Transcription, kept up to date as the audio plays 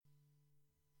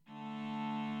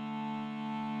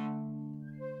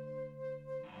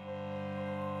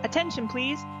Attention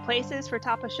please, places for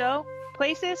top of show,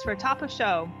 places for top of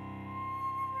show.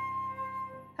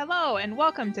 Hello and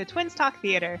welcome to Twins Talk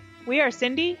Theater. We are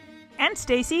Cindy and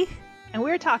Stacy, and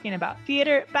we're talking about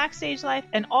theater, backstage life,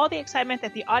 and all the excitement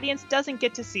that the audience doesn't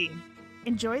get to see.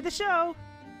 Enjoy the show!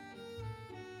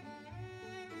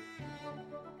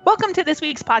 Welcome to this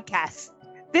week's podcast.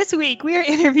 This week we are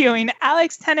interviewing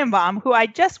Alex Tenenbaum, who I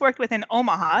just worked with in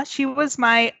Omaha. She was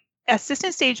my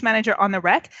assistant stage manager on the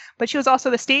rec, but she was also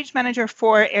the stage manager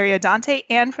for Ariadante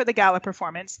and for the gala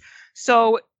performance.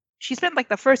 So she spent like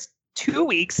the first 2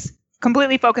 weeks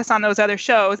completely focused on those other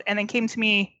shows and then came to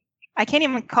me. I can't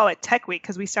even call it Tech Week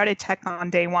because we started Tech on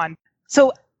day one.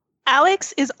 So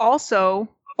Alex is also,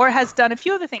 or has done a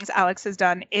few of the things Alex has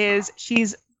done, is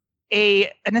she's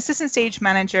an assistant stage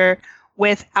manager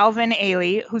with Alvin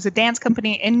Ailey, who's a dance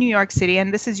company in New York City.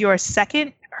 And this is her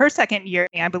second year,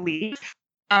 I believe.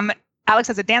 Alex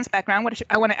has a dance background, which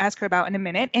I want to ask her about in a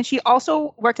minute. And she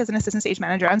also worked as an assistant stage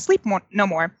manager on Sleep No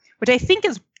More, which I think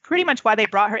is pretty much why they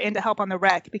brought her in to help on the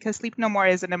rec, because Sleep No More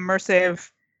is an immersive,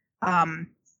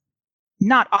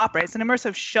 not opera, it's an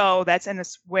immersive show that's in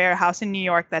this warehouse in New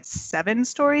York that's 7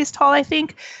 stories tall, I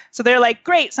think. So they're like,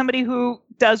 great, somebody who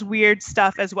does weird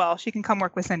stuff as well. She can come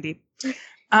work with Cindy.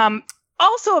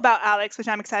 Also about Alex, which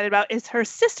I'm excited about, is her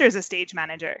sister's a stage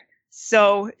manager.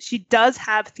 So she does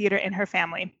have theater in her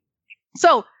family.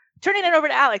 So turning it over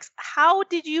to Alex, how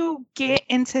did you get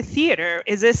into theater?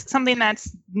 Is this something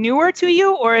that's newer to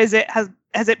you, or has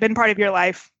it been part of your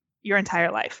life, your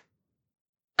entire life?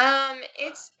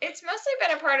 It's mostly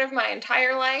been a part of my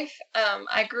entire life.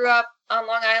 I grew up on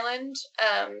Long Island,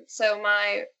 so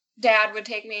my dad would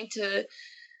take me to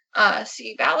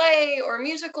see ballet or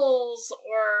musicals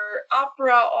or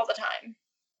opera all the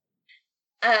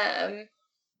time.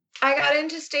 I got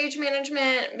into stage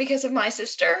management because of my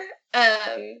sister.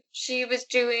 She was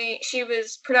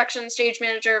production stage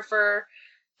manager for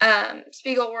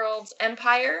Spiegelworld's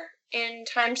Empire in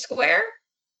Times Square.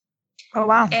 Oh,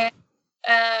 wow. And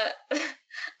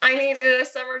I needed a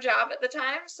summer job at the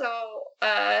time, so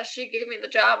she gave me the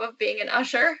job of being an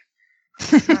usher.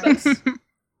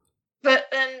 But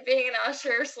then being an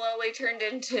usher slowly turned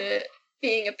into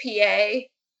being a PA.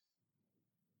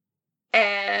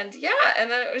 And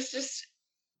and then it was just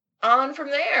on from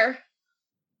there.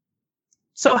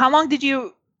 So how long did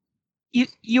you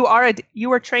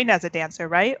were trained as a dancer,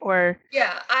 right? Or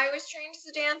yeah, I was trained as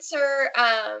a dancer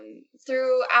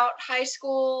throughout high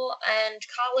school and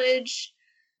college,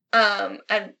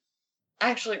 and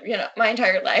actually, my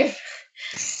entire life.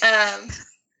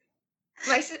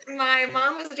 My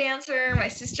mom was a dancer. My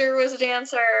sister was a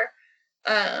dancer.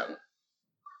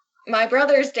 My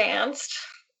brothers danced.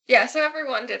 Yeah, so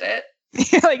everyone did it.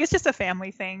 Like it's just a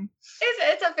family thing.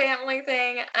 It's a family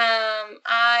thing.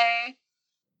 I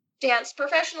danced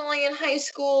professionally in high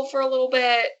school for a little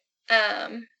bit,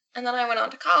 and then I went on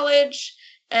to college.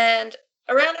 And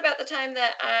around about the time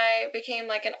that I became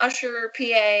like an usher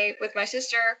PA with my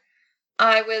sister,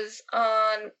 I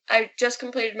just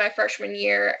completed my freshman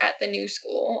year at the new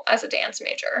school as a dance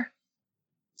major.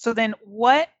 So then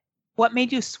what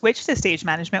made you switch to stage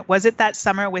management? Was it that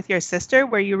summer with your sister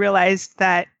where you realized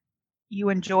that you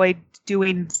enjoyed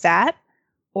doing that?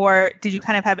 Or did you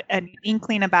kind of have an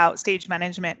inkling about stage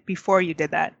management before you did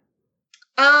that?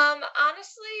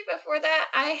 Honestly, before that,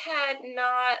 I had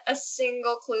not a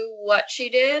single clue what she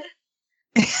did.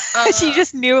 She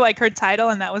just knew like her title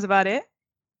and that was about it?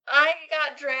 I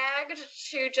got dragged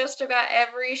to just about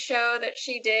every show that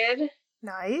she did.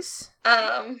 Nice.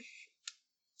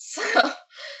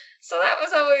 So that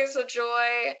was always a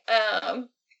joy.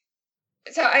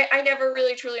 So I never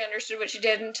really truly understood what she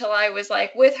did until I was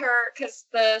like with her, because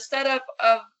the setup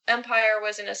of Empire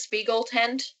was in a Spiegel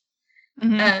tent.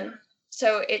 Mm-hmm.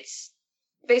 So it's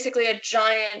basically a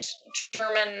giant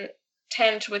German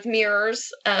tent with mirrors,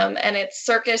 and it's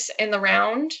circus in the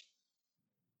round.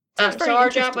 So our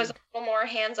job was a little more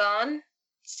hands-on.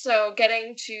 So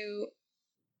getting to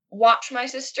watch my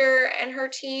sister and her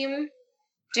team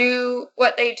do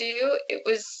what they do, it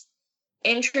was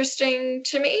interesting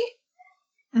to me.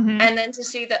 Mm-hmm. And then to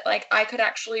see that like I could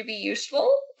actually be useful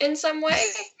in some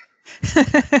way.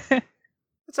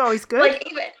 It's always good.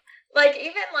 Even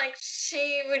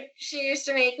she used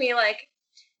to make me like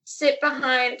sit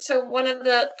behind. So one of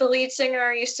the lead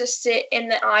singer used to sit in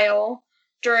the aisle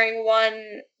during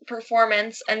one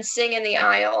performance and sing in the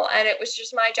aisle, and it was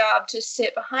just my job to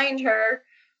sit behind her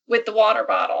with the water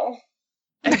bottle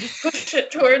and just push it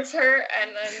towards her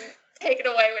and then take it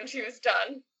away when she was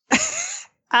done.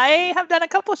 I have done a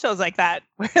couple shows like that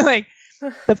where like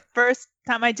the first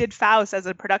time I did Faust as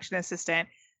a production assistant,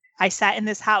 I sat in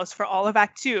this house for all of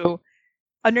Act 2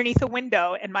 underneath a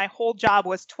window, and my whole job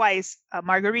was twice.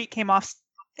 Marguerite came off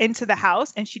into the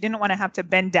house, and she didn't want to have to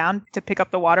bend down to pick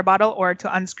up the water bottle or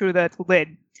to unscrew the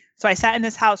lid. So I sat in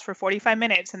this house for 45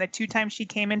 minutes, and the 2 times she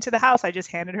came into the house, I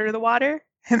just handed her the water,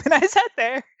 and then I sat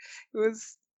there. It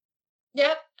was...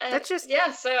 Yep. That's just...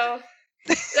 Yeah, so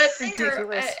that singer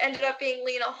ridiculous. ended up being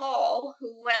Lena Hall,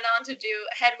 who went on to do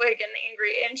Hedwig and the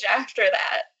Angry Inch after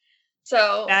that.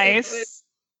 So Nice.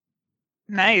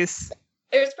 Nice.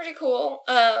 It was pretty cool.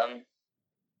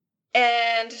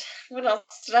 And what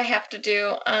else did I have to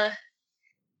do? I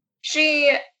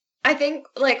think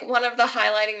like one of the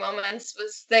highlighting moments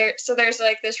was there. So there's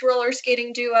like this roller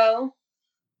skating duo,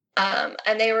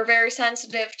 and they were very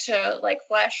sensitive to like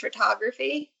flash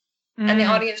photography, and the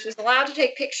audience was allowed to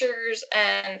take pictures,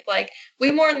 and like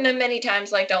we warned them many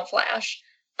times, like don't flash.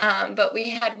 But we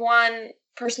had one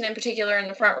person in particular in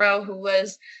the front row who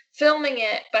was filming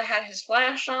it, but had his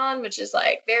flash on, which is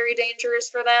like very dangerous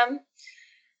for them.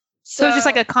 So it's just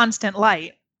like a constant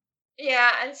light.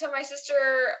 Yeah, and so my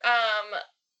sister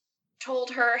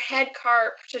told her head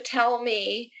carp to tell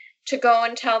me to go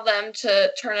and tell them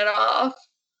to turn it off.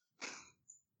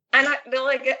 And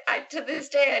to this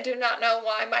day, I do not know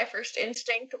why my first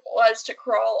instinct was to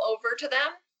crawl over to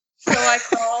them. So I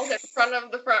crawled in front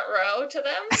of the front row to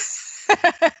them.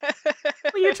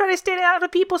 Well, you're trying to stay out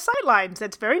of people's sidelines.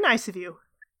 That's very nice of you.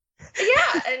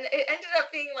 Yeah, and it ended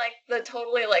up being like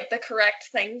the correct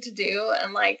thing to do.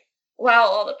 And like, while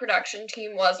all the production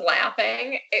team was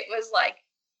laughing, it was like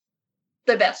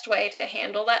the best way to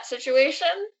handle that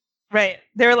situation. Right.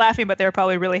 They were laughing, but they were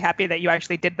probably really happy that you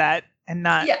actually did that and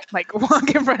not like walk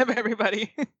in front of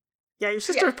everybody. Yeah, your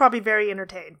sister was probably very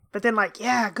entertained. But then like,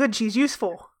 yeah, good, she's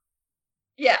useful.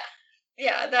 Yeah.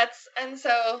 Yeah, and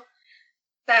so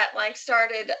that like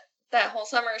that whole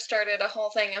summer started a whole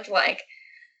thing of like,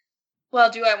 well,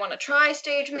 do I want to try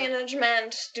stage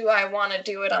management? Do I want to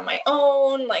do it on my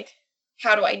own? Like,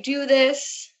 how do I do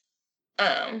this?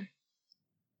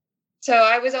 So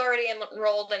I was already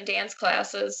enrolled in dance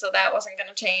classes, so that wasn't going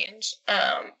to change.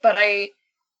 But I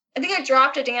think I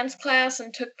dropped a dance class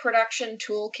and took production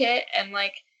toolkit and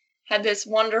like had this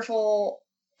wonderful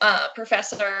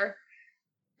professor.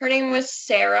 Her name was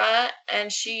Sarah,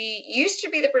 and she used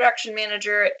to be the production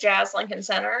manager at Jazz Lincoln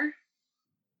Center.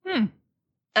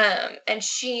 And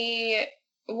she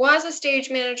was a stage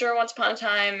manager once upon a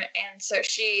time, and so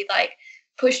she like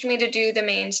pushed me to do the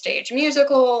main stage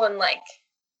musical, and like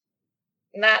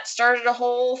that started a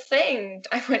whole thing.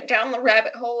 I went down the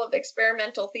rabbit hole of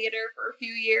experimental theater for a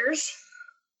few years.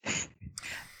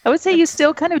 I would say you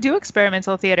still kind of do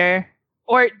experimental theater.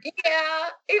 Or yeah,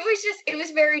 it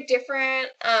was very different.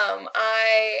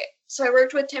 So I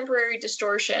worked with Temporary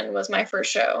Distortion was my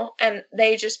first show, and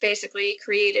they just basically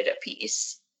created a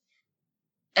piece.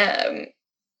 And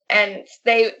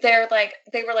they were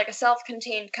like a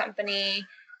self-contained company,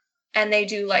 and they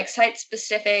do like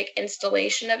site-specific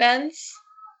installation events.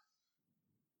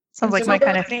 Sounds like my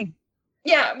kind of thing.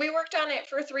 Yeah, we worked on it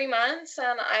for 3 months,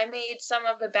 and I made some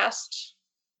of the best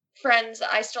friends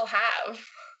I still have.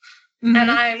 Mm-hmm.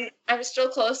 And I'm still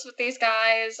close with these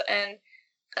guys, and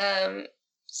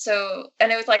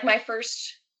and it was like my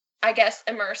first, I guess,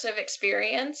 immersive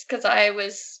experience, because I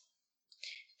was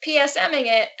PSMing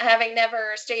it, having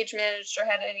never stage managed or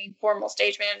had any formal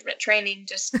stage management training,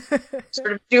 just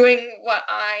sort of doing what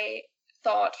I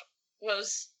thought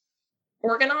was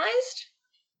organized.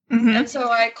 Mm-hmm. And so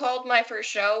I called my first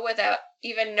show without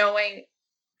even knowing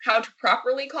how to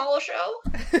properly call a show.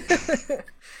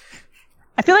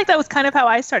 I feel like that was kind of how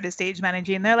I started stage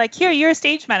managing. They're like, here, you're a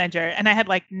stage manager. And I had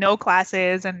like no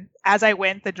classes. And as I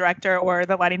went, the director or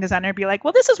the lighting designer would be like,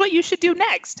 well, this is what you should do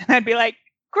next. And I'd be like,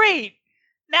 great.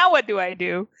 Now what do I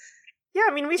do? Yeah,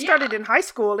 I mean, we started in high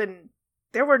school and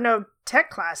there were no tech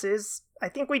classes. I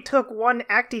think we took one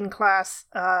acting class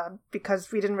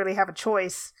because we didn't really have a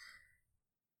choice.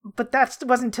 But that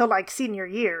wasn't until like senior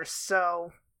year.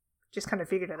 So just kind of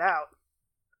figured it out.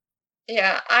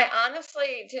 Yeah, I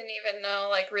honestly didn't even know,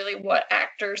 like, really what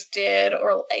actors did,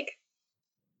 or, like,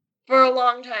 for a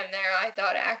long time there, I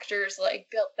thought actors, like,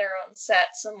 built their own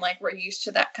sets and, like, were used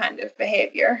to that kind of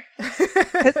behavior.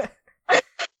 Because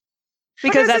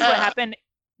that's what happened.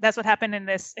 That's what happened in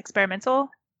this experimental.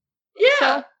 Yeah.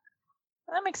 So,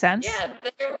 that makes sense. Yeah,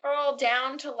 they're all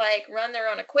down to, like, run their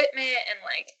own equipment and,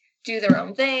 like, do their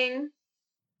own thing.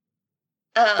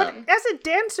 But as a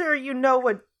dancer, you know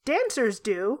what dancers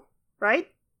do.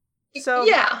 Right? So,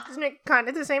 yeah. Isn't it kind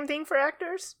of the same thing for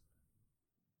actors?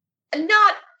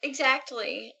 Not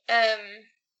exactly.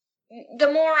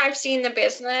 The more I've seen the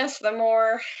business, the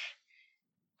more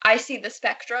I see the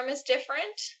spectrum is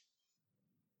different.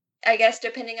 I guess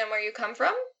depending on where you come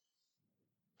from.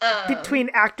 Between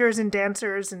actors and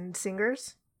dancers and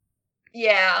singers?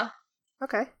 Yeah.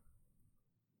 Okay.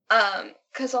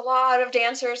 Because a lot of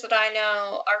dancers that I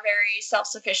know are very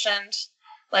self-sufficient,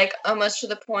 like almost to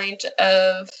the point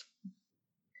of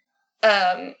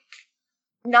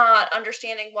not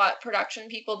understanding what production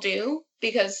people do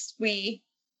because we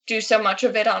do so much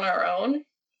of it on our own.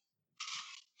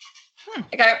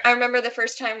 Like I remember the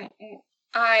first time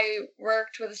I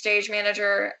worked with a stage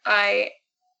manager, I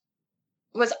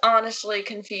was honestly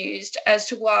confused as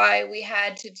to why we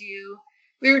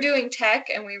were doing tech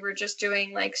and we were just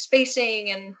doing like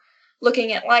spacing and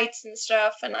looking at lights and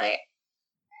stuff, and I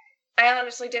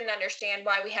honestly didn't understand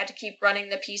why we had to keep running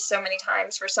the piece so many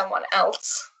times for someone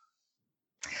else.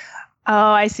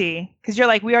 Oh, I see. Because you're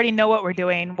like, we already know what we're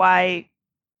doing. Why?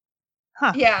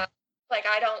 Huh. Yeah. Like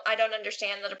I don't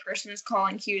understand that a person is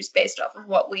calling cues based off of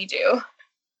what we do.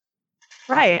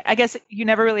 Right. I guess you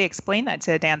never really explained that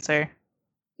to a dancer.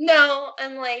 No,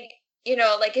 and like, you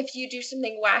know, like if you do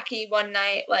something wacky one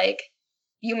night, like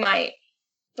you might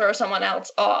throw someone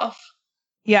else off.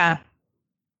 Yeah.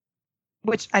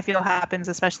 Which I feel happens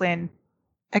especially in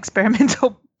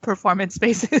experimental performance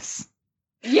spaces.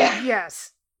 Yeah.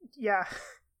 Yes. Yeah.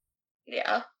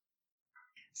 Yeah.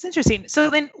 It's interesting. So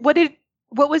then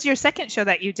what was your second show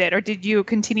that you did, or did you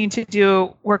continue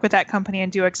to work with that company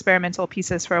and do experimental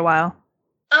pieces for a while?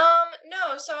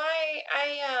 No, so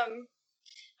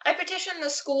I petitioned the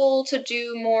school to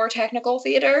do more technical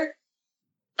theater.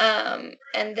 And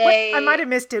I might have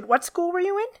missed it. What school were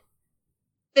you in?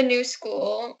 The new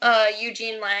school,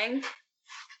 Eugene Lang.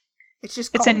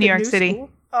 It's in New York City. School?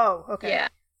 Oh, okay. Yeah.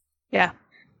 Yeah.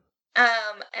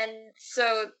 And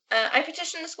so I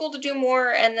petitioned the school to do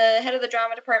more, and the head of the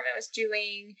drama department was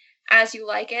doing As You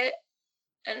Like It.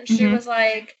 And she was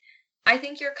like, I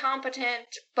think you're competent,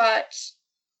 but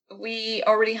we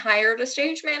already hired a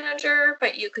stage manager,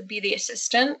 but you could be the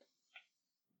assistant.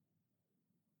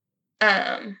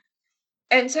 And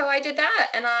so I did that,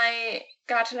 and I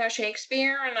got to know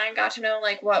Shakespeare, and I got to know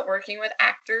like what working with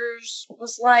actors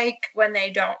was like when they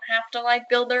don't have to like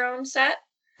build their own set.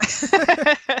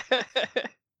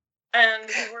 And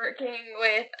working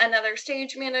with another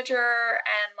stage manager,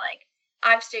 and like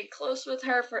I've stayed close with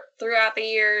her throughout the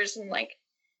years, and like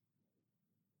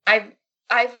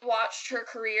I've watched her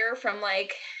career from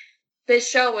like this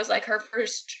show was like her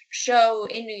first show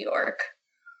in New York.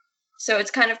 So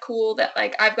it's kind of cool that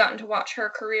like I've gotten to watch her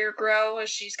career grow as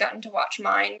she's gotten to watch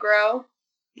mine grow.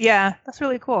 Yeah, that's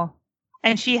really cool.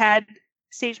 And she had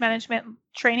stage management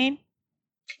training?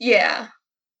 Yeah.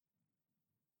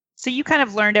 So you kind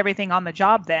of learned everything on the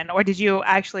job then, or did you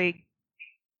actually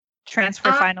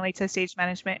transfer finally to stage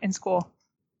management in school?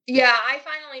 Yeah, I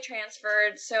finally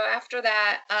transferred. So after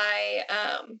that, I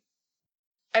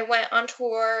went on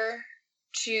tour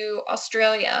to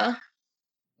Australia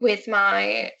with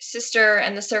my sister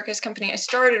and the circus company I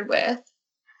started with.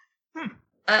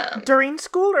 During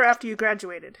school or after you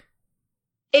graduated?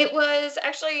 It was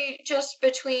actually just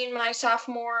between my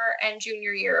sophomore and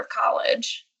junior year of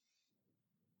college.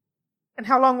 And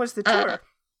how long was the tour?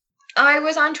 I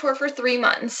was on tour for 3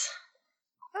 months.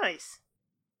 Nice.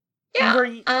 Yeah.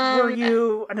 Were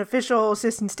you an official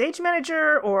assistant stage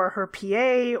manager or her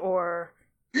PA or?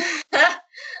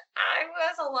 I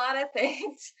was a lot of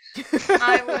things.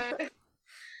 I was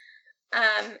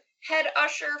head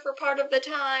usher for part of the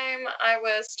time. I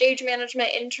was stage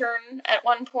management intern at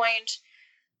one point.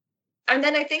 And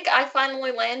then I think I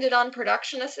finally landed on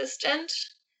production assistant,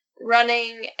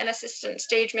 running an assistant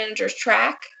stage manager's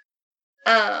track.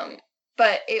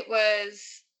 But it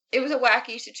was a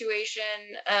wacky situation.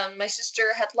 My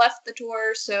sister had left the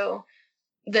tour, so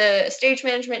the stage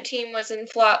management team was in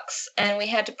flux, and we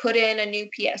had to put in a new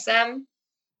PSM.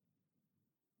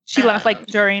 She left like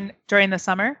during the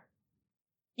summer?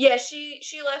 Yeah,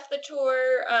 she left the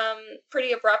tour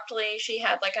pretty abruptly. She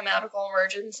had like a medical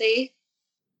emergency.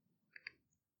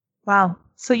 Wow.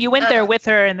 So you went there with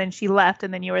her, and then she left,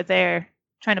 and then you were there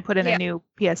trying to put in Yeah. a new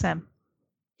PSM.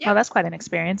 Yeah. Oh, that's quite an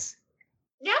experience.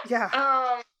 Yeah.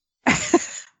 Yeah.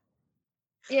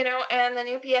 You know, and the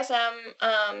new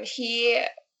PSM, he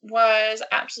was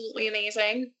absolutely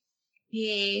amazing.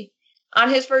 On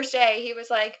his first day, he was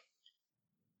like,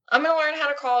 I'm going to learn how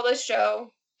to call this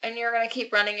show, and you're going to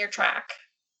keep running your track.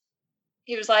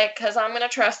 He was like, because I'm going to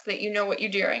trust that you know what you're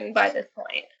doing by this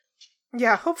point.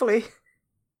 Yeah, hopefully.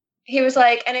 He was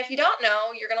like, and if you don't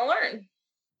know, you're going to learn.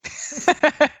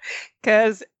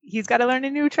 Because he's got to learn a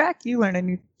new track. You learn a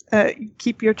new,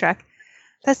 keep your track.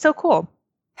 That's so cool.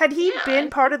 Had he been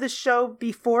part of the show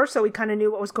before, so he kind of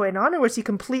knew what was going on, or was he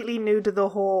completely new to the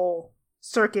whole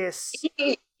circus?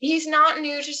 He's not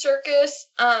new to circus.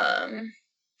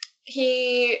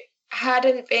 He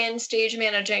hadn't been stage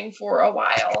managing for a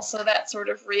while, so that sort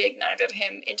of reignited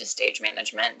him into stage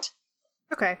management.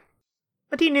 Okay.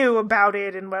 But he knew about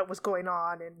it and what was going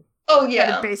on and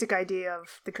had a basic idea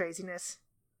of the craziness.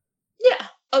 Yeah.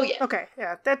 Oh, yeah. Okay,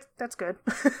 yeah, that's good.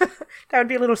 That would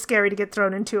be a little scary to get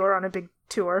thrown into or on a big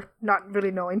tour, not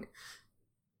really knowing.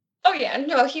 Oh, yeah.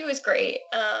 No, he was great.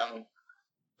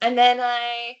 And then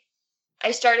I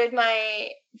started my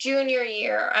junior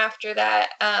year after that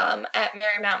at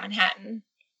Marymount Manhattan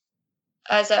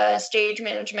as a stage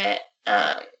management,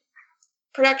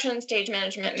 production stage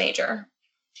management major.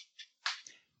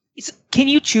 Can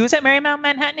you choose at Marymount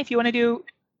Manhattan if you want to do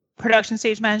production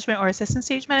stage management or assistant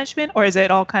stage management, or is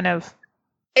it all kind of...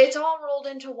 It's all rolled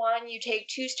into one. You take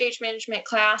 2 stage management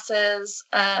classes,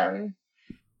 and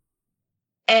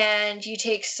you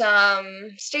take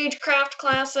some stagecraft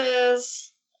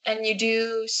classes, and you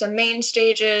do some main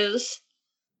stages.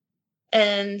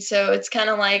 And so it's kind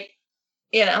of like,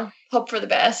 hope for the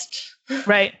best.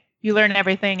 Right. You learn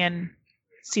everything and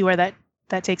see where that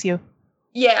takes you.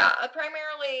 Yeah,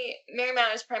 primarily,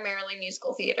 Marymount is primarily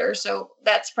musical theater, so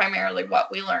that's primarily what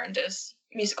we learned is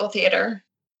musical theater.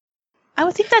 I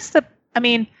would think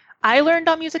I learned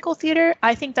on musical theater.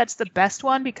 I think that's the best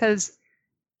one because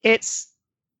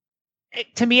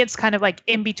to me, it's kind of like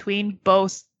in between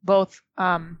both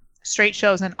straight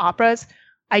shows and operas.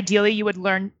 Ideally, you would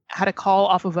learn how to call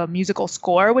off of a musical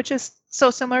score, which is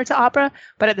so similar to opera,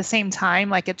 but at the same time,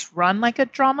 like it's run like a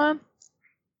drama,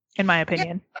 in my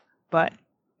opinion. Yeah. But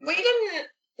we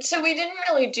didn't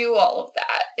really do all of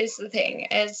that is the thing.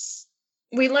 Is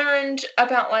we learned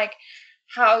about like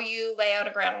how you lay out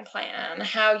a ground plan,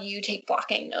 how you take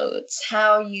blocking notes,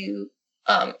 how you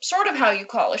sort of how you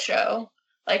call a show,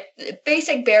 like the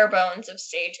basic bare bones of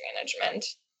stage management.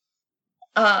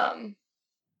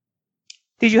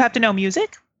 Did you have to know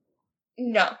music?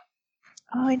 No.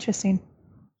 Oh, interesting.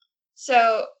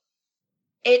 So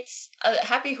it's a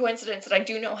happy coincidence that I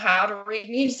do know how to read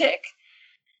music,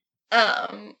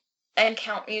 and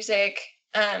count music.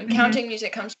 Counting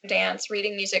music comes from dance.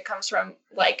 Reading music comes from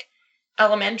like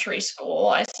elementary school.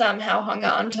 I somehow hung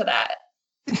on to that.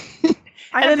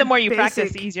 And then the more you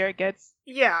practice, the easier it gets.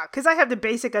 Yeah, because I have the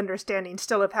basic understanding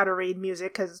still of how to read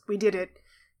music because we did it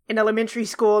in elementary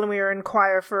school and we were in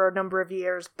choir for a number of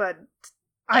years, but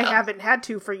I haven't had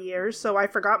to for years, so I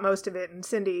forgot most of it, and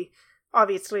Cindy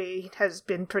obviously has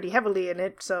been pretty heavily in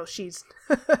it, so she's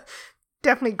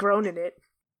definitely grown in it.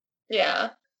 Yeah.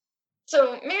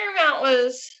 So Marymount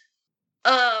was,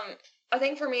 I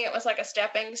think for me it was like a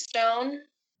stepping stone.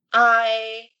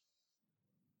 After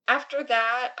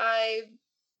that, I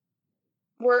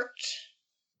worked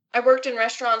in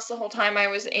restaurants the whole time I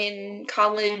was in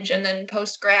college, and then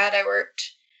post-grad I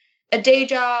worked a day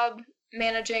job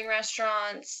managing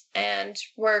restaurants and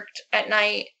worked at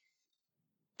night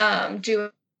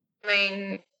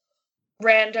doing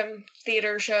random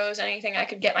theater shows, anything I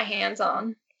could get my hands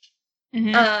on.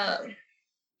 Mm-hmm.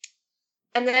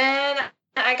 And then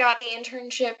I got the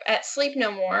internship at Sleep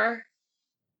No More,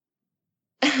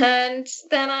 and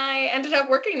then I ended up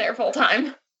working there full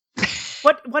time.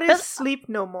 What is Sleep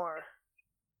No More?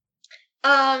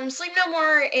 Sleep No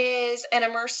More is an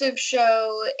immersive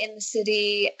show in the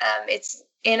city. It's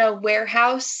in a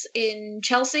warehouse in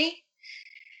Chelsea.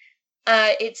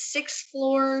 It's 6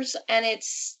 floors, and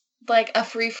it's like a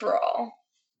free-for-all.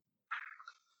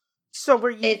 So were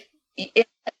you...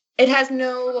 It has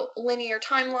no linear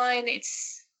timeline.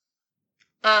 It's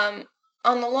on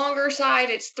the longer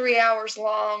side, it's 3 hours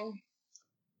long.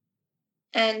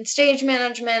 And stage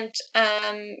management,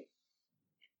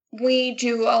 we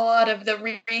do a lot of the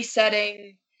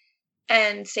resetting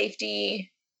and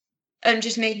safety and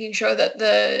just making sure that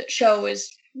the show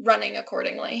is running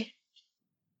accordingly.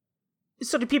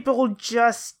 So do people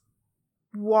just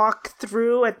walk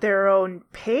through at their own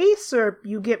pace, or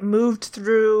you get moved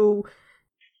through?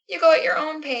 You go at your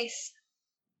own pace.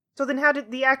 So then how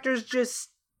did the actors just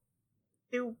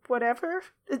do whatever?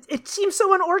 It seems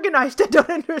so unorganized. I don't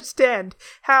understand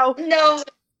how. No,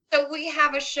 so we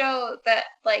have a show that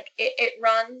like it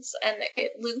runs and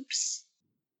it loops.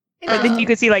 But then you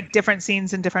could see like different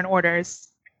scenes in different orders.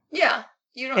 Yeah,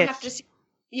 you don't have to see.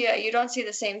 Yeah, you don't see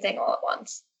the same thing all at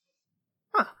once.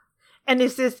 Huh. And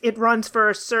is this, it runs for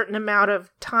a certain amount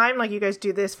of time? Like you guys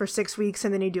do this for 6 weeks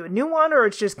and then you do a new one, or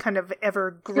it's just kind of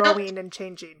ever growing and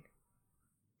changing?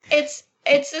 It's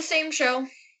the same show.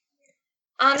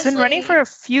 Honestly, it's been running for a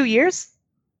few years?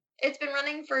 It's been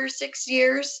running for 6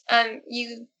 years.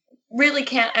 You really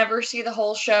can't ever see the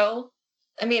whole show.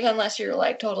 I mean, unless you're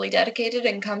like totally dedicated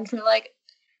and come for like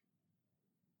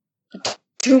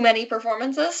too many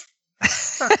performances.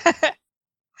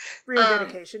 Real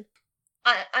dedication.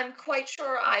 I'm quite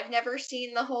sure I've never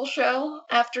seen the whole show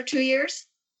after 2 years.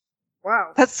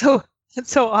 Wow. That's so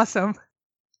awesome.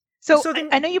 So then,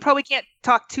 I know you probably can't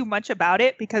talk too much about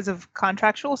it because of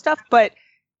contractual stuff, but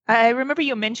I remember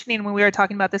you mentioning when we were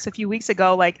talking about this a few weeks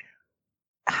ago, like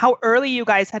how early you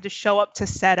guys had to show up to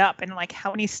set up and like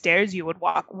how many stairs you would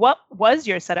walk. What was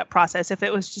your setup process if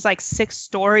it was just like 6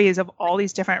 stories of all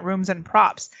these different rooms and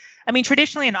props? I mean,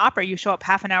 traditionally in opera, you show up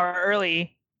half an hour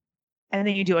early and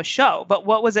then you do a show. But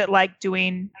what was it like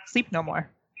doing Sleep No More?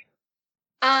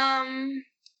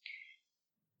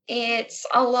 It's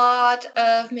a lot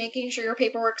of making sure your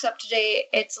paperwork's up to date.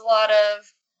 It's a lot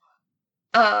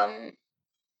of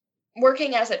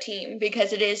working as a team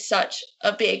because it is such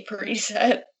a big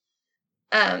preset.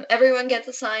 Everyone gets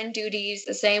assigned duties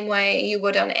the same way you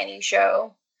would on any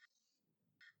show.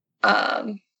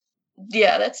 Yeah,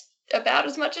 that's about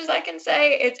as much as I can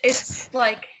say. It's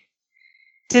like.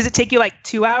 Does it take you like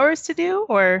 2 hours to do,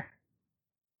 or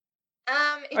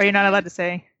you're not allowed to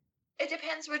say? It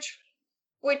depends which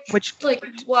like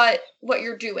what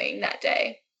you're doing that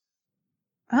day.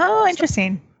 Oh,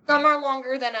 interesting. Some are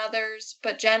longer than others,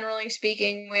 but generally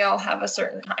speaking, we all have a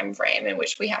certain time frame in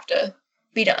which we have to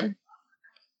be done.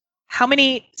 How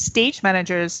many stage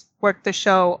managers work the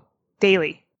show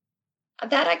daily?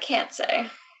 That I can't say.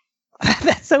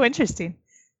 That's so interesting.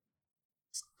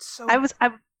 So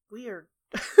I'm weird.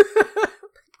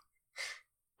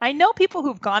 I know people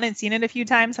who've gone and seen it a few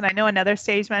times, and I know another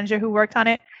stage manager who worked on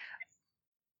it.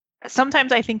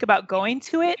 Sometimes I think about going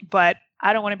to it, but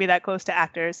I don't want to be that close to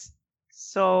actors.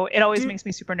 So it always makes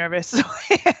me super nervous. So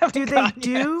do they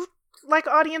do like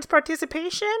audience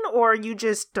participation, or you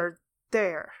just are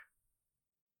there?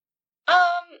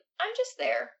 I'm just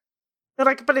there.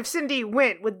 Like, but if Cindy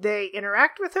went, would they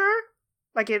interact with her?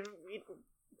 Like an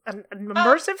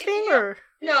immersive thing, or?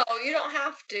 No, you don't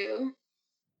have to.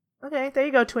 Okay, there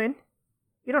you go, twin.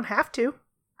 You don't have to.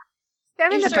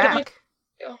 Stand in the back.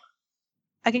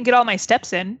 I can get all my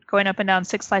steps in, going up and down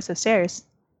 6 flights of stairs.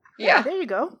 Yeah, there you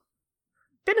go.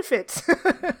 Benefits.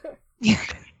 Yeah.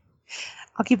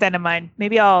 I'll keep that in mind.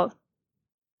 Maybe I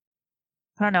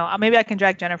don't know. Maybe I can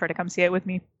drag Jennifer to come see it with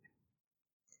me.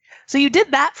 So you did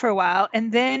that for a while,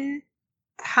 and then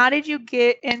how did you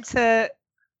get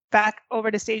back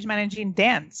over to stage managing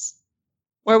dance?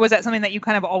 Or was that something that you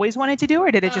kind of always wanted to do,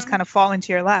 or did it just kind of fall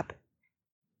into your lap?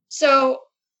 So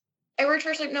I worked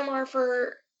for Sleep No More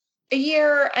for a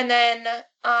year, and then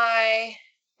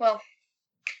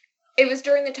it was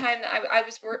during the time that I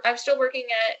was still working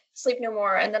at Sleep No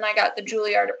More, and then I got the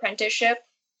Juilliard apprenticeship.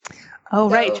 Oh,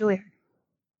 right, Juilliard.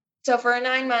 So for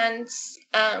 9 months,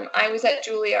 I was at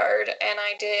Juilliard, and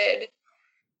I did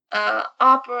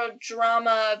opera,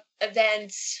 drama,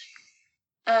 events.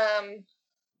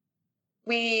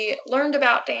 We learned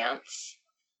about dance,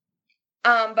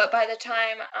 but by the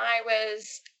time I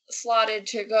was slotted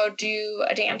to go do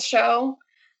a dance show,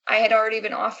 I had already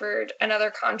been offered another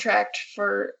contract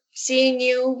for Seeing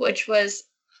You, which was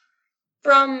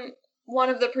from one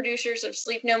of the producers of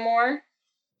Sleep No More,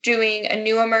 doing a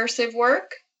new immersive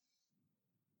work.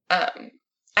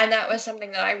 And that was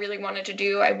something that I really wanted to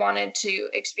do. I wanted to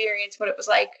experience what it was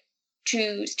like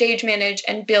to stage manage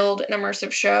and build an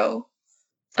immersive show.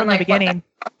 From the beginning. What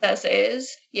that process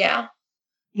is. Yeah.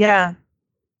 Yeah.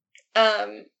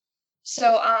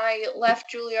 So I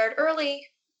left Juilliard early,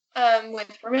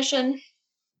 with permission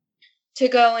to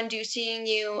go and do Seeing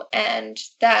You, and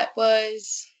then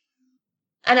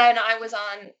I was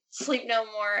on Sleep No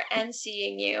More and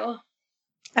Seeing You.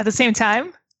 At the same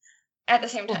time? At the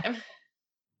same time.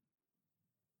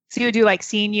 So you would do like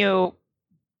Seeing You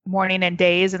morning and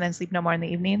days and then Sleep No More in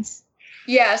the evenings?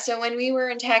 Yeah, so when we were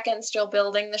in tech and still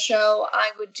building the show,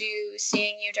 I would do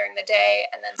Seeing You during the day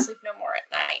and then Sleep No More at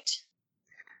night.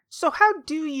 So how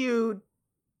do you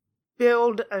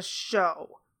build a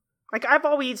show? Like, I've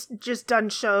always just done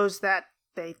shows that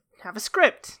they have a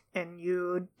script, and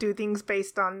you do things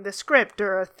based on the script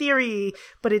or a theory,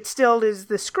 but it still is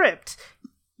the script.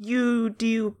 Do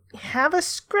you have a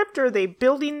script, or are they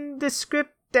building the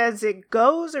script as it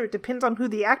goes, or it depends on who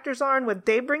the actors are and what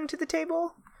they bring to the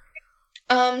table?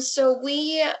 So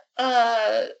we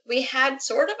had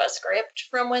sort of a script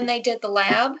from when they did the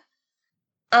lab.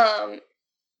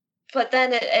 But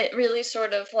then it really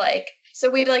sort of like, so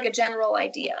we had like a general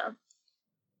idea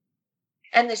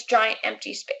and this giant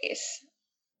empty space.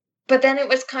 But then it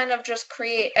was kind of just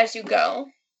create as you go.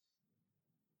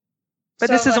 But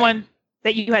so, this is one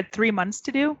that you had 3 months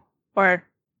to do? Or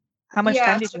how much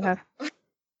time did you have?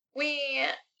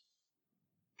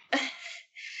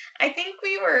 I think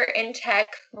we were in tech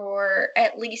for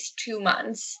at least 2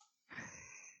 months.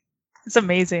 It's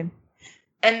amazing.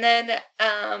 And then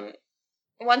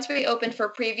once we opened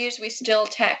for previews, we still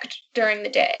teched during the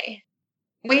day.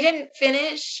 We didn't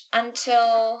finish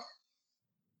until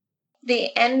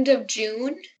the end of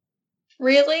June,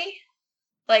 really,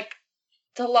 like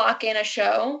to lock in a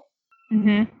show.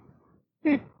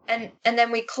 Mm-hmm. And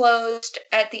then we closed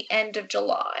at the end of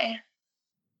July.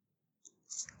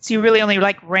 So you really only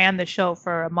ran the show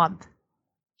for a month.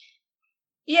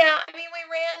 Yeah, I mean, we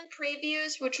ran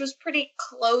previews, which was pretty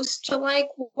close to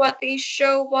what the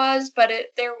show was, but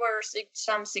there were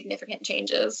some significant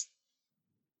changes.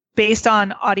 Based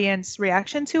on audience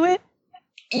reaction to it?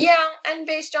 Yeah, and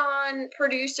based on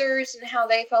producers and how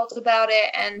they felt about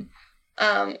it, and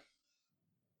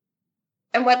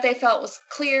what they felt was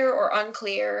clear or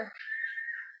unclear.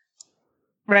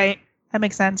 Right. That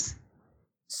makes sense.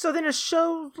 So then a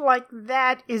show like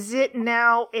that, is it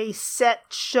now a set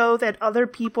show that other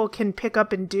people can pick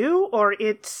up and do, or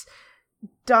it's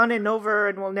done and over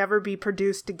and will never be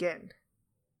produced again?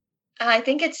 I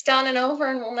think it's done and over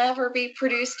and will never be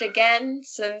produced again,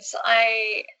 since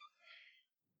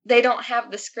they don't have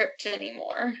the script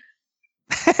anymore.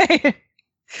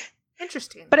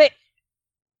 Interesting. But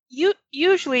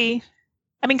usually,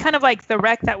 I mean, kind of like the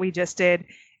rec that we just did,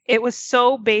 it was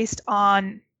so based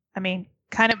on,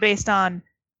 kind of based on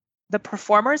the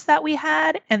performers that we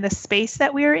had and the space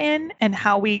that we were in and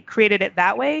how we created it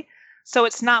that way. So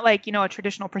it's not like, a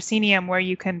traditional proscenium where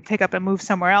you can pick up and move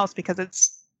somewhere else, because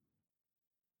it's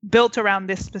built around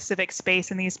this specific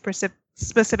space and these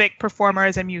specific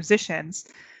performers and musicians.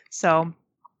 So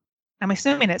I'm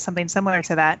assuming it's something similar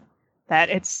to that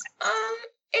it's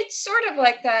sort of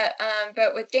like that,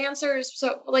 but with dancers.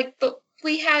 So but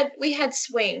we had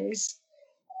swings,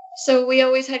 so we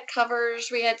always had covers,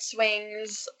 we had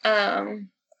swings.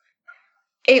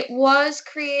 It was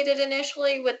created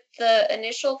initially with the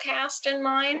initial cast in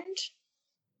mind.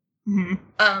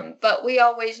 Mm-hmm. But we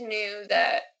always knew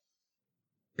that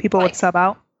people would sub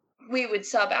out. We would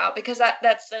sub out, because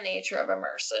that's the nature of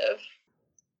immersive.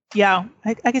 Yeah,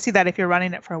 I can see that if you're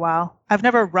running it for a while. I've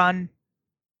never run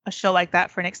a show like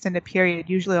that for an extended period,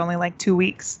 usually only 2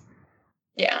 weeks.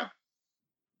 Yeah.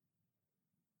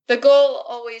 The goal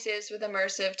always is with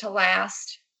immersive to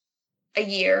last a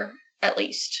year at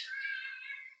least.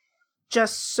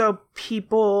 Just so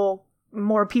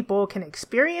more people can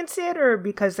experience it, or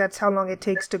because that's how long it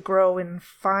takes to grow and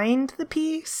find the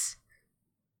piece?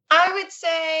 I would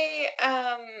say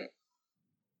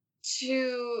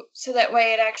so that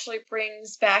way it actually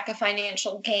brings back a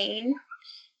financial gain.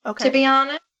 Okay. To be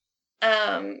honest,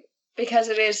 because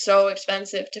it is so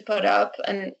expensive to put up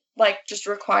and just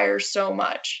requires so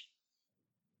much.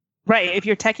 Right. If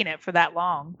you're teching it for that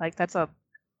long, that's a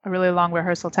really long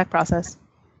rehearsal tech process.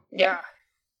 Yeah.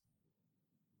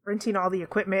 Renting all the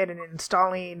equipment and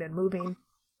installing and moving.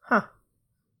 Huh.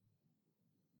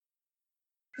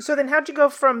 So then how'd you go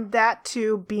from that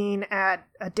to being at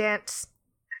a dance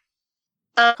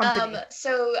company?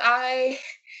 So it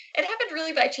happened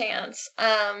really by chance.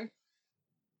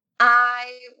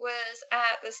 I was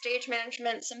at the Stage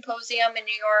Management Symposium in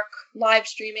New York, live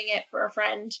streaming it for a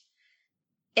friend.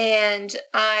 And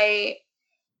I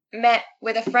met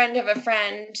with a friend of a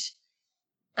friend,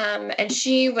 and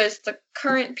she was the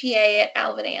current PA at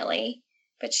Alvin Ailey,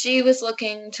 but she was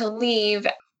looking to leave.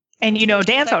 And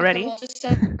dance already. We'll just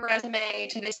send a resume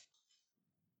to this.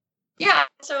 Yeah,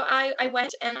 so I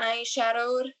went and I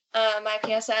shadowed my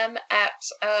PSM at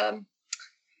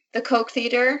the Coke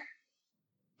Theater,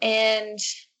 and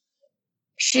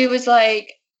she was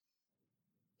like,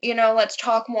 let's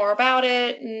talk more about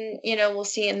it, and we'll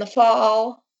see in the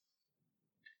fall.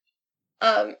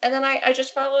 And then I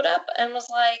just followed up and was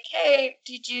like, hey,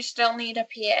 did you still need a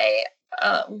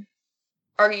PA?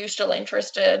 Are you still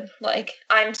interested?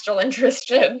 I'm still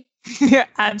interested. Yeah,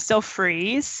 I'm still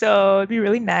free, so it'd be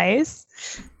really nice.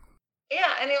 Yeah,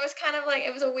 and it was kind of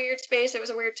it was a weird space. It was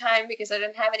a weird time because I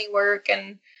didn't have any work,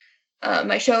 and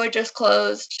my show had just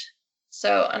closed.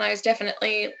 So, and I was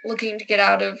definitely looking to get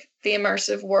out of the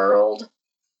immersive world.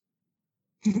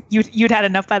 You'd had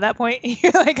enough by that point?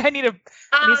 You're like, I need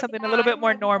something a little bit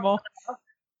more normal.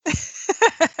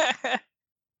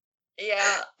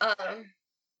 Yeah.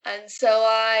 And so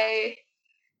I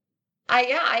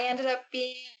ended up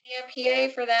being a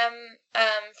PA for them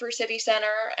for City Center,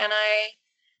 and I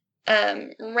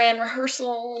ran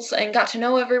rehearsals and got to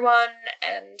know everyone,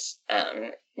 and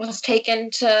was taken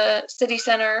to City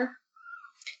Center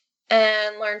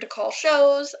and learned to call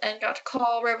shows and got to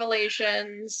call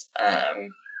Revelations.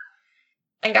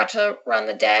 and got to run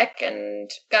the deck and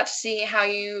got to see how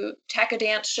you tech a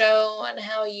dance show and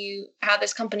how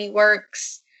this company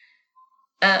works,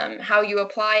 how you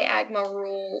apply AGMA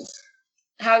rules,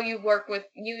 how you work with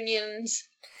unions.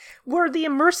 Were the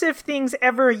immersive things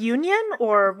ever union,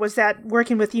 or was that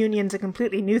working with unions a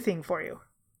completely new thing for you?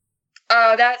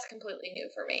 Oh, that's completely new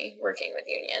for me, working with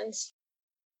unions.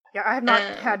 Yeah, I have not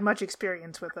had much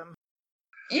experience with them.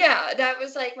 Yeah, that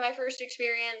was like my first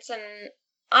experience, and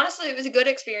honestly, it was a good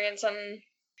experience, and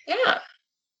yeah.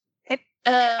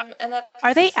 And that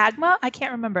Are they AGMA? I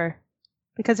can't remember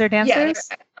because they're dancers.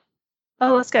 Yeah,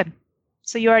 oh, that's good.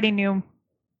 So you already knew.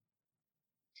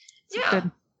 Yeah.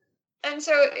 Good. And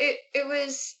so it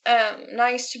was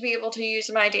nice to be able to use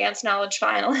my dance knowledge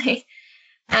finally.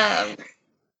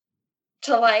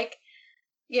 To like,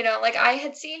 you know, like I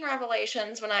had seen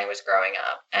Revelations when I was growing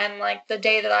up, and like the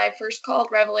day that I first called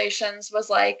Revelations was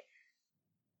like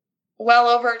well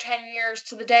over 10 years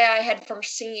to the day I had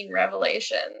first seen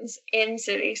Revelations in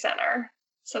City Center.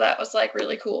 So that was like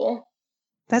really cool.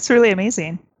 That's really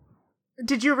amazing.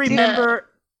 Did you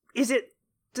remember,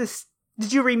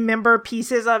 did you remember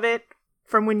pieces of it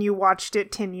from when you watched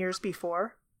it 10 years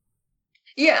before?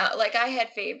 Yeah, like I had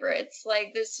favorites.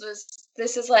 Like this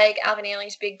is like Alvin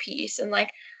Ailey's big piece, and like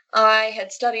I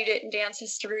had studied it in dance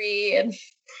history, and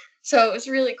so it was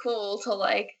really cool to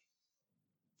like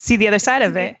see the other side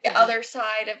of it. The other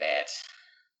side of it.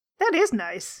 That is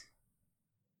nice.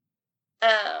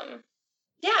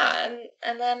 Yeah,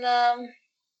 and then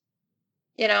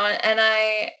you know, and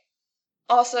I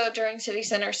also during City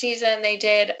Center season they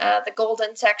did the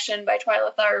Golden section by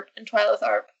Twyla Tharp, and Twyla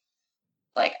Tharp,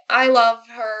 like I love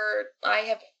her. I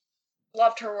have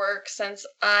loved her work since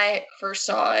I first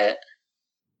saw it.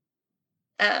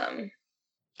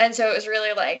 And so it was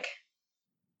really like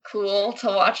cool to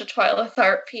watch a Twyla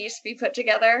Tharp piece be put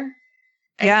together.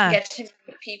 And get to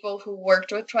meet people who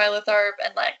worked with Twyla Tharp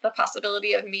and like the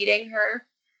possibility of meeting her.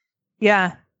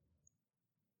 Yeah.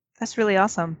 That's really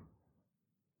awesome.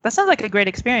 That sounds like a great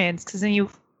experience, because then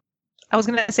I was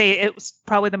going to say it was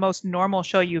probably the most normal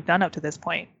show you've done up to this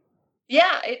point.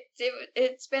 Yeah,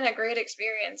 it's been a great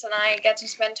experience, and I get to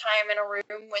spend time in a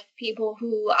room with people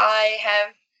who I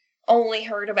have only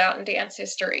heard about in dance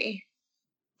history.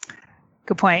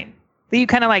 Good point. That you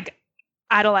kind of like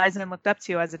idolized and looked up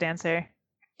to as a dancer.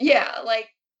 Yeah, like,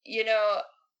 you know,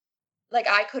 like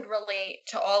I could relate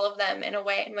to all of them in a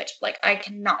way in which like I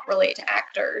cannot relate to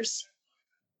actors.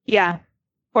 Yeah,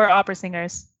 or opera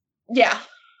singers. Yeah.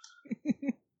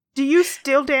 Do you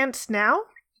still dance now?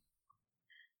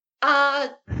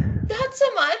 Not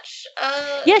so much.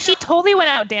 Yeah, she totally went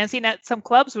out dancing at some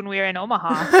clubs when we were in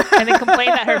Omaha, and then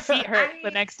complained that her feet hurt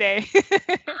the next day. I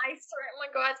certainly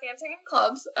go out dancing in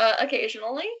clubs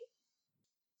occasionally.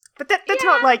 But that's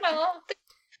not like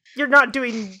you're not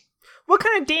doing. What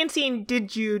kind of dancing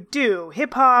did you do?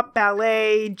 Hip hop,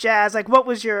 ballet, jazz? Like, what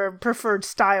was your preferred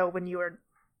style when you were?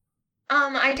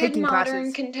 I did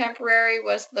modern classes? Contemporary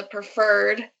was the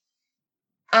preferred.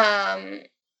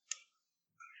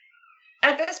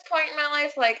 At this point in my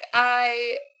life, like,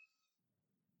 I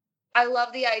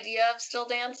love the idea of still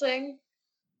dancing,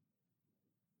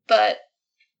 but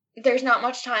there's not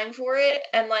much time for it.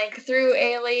 And, like, through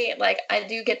Ailey, like, I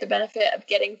do get the benefit of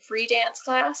getting free dance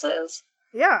classes.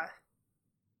 Yeah.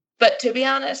 But to be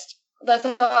honest, the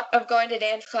thought of going to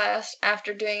dance class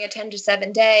after doing a 10 to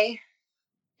 7 day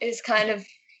is kind of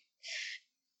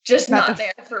just not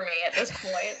there for me at this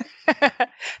point.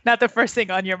 Not the first thing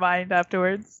on your mind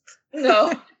afterwards.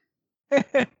 No.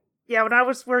 Yeah, when I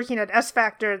was working at S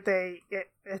Factor,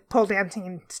 pole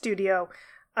dancing studio,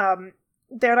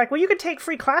 they're like, well, you could take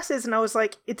free classes. And I was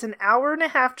like, it's an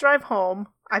 1.5-hour drive home.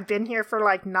 I've been here for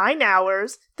like 9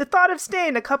 hours. The thought of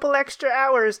staying a couple extra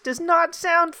hours does not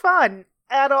sound fun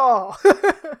at all.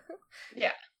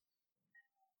 Yeah.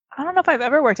 I don't know if I've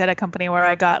ever worked at a company where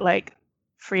I got like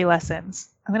free lessons.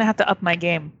 I'm going to have to up my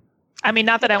game. I mean,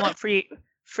 not that I want free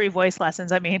voice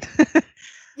lessons. I mean,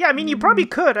 yeah, I mean, you probably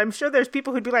could. I'm sure there's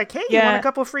people who'd be like, hey, you want a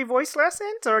couple free voice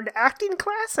lessons or an acting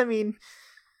class? I mean,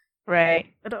 right.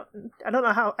 I don't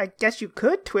know how. I guess you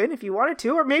could, Twin, if you wanted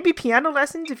to, or maybe piano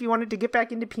lessons if you wanted to get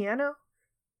back into piano.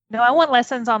 No, I want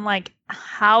lessons on like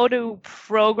how to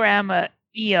program a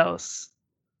EOS.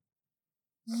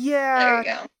 Yeah. There you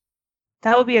go.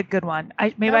 That would be a good one.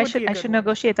 I should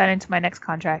negotiate that into my next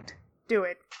contract. Do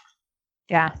it.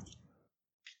 Yeah.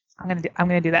 I'm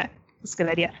gonna do that. That's a good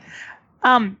idea.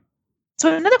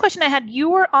 So another question I had, you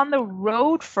were on the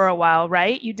road for a while,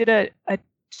 right? You did a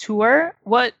tour.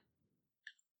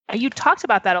 You talked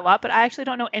about that a lot, but I actually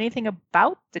don't know anything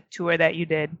about the tour that you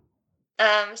did.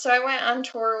 So I went on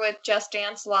tour with Just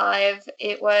Dance Live.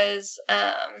 It was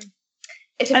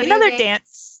it's a Another video game.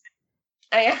 dance.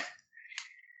 I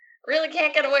really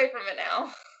can't get away from it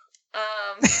now.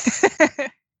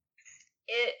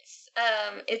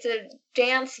 It's a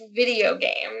dance video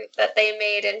game that they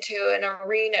made into an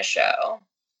arena show.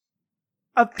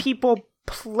 Of people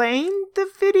playing the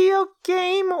video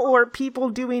game or people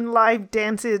doing live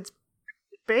dances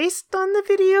based on the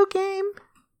video game?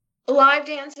 Live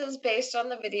dances based on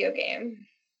the video game.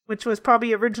 Which was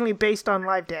probably originally based on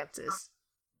live dances.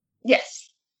 Yes.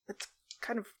 It's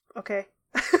kind of, okay.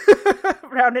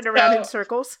 Round and around in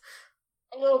circles.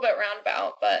 A little bit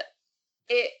roundabout, but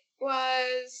it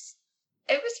was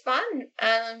fun.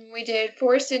 We did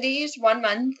 4 cities, 1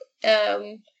 month.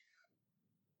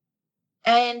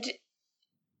 And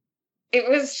it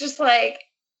was just like,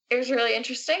 it was really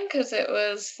interesting because it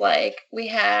was like we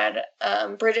had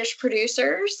British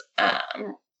producers,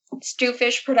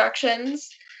 Stewfish Productions.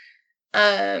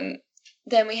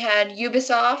 Then we had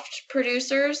Ubisoft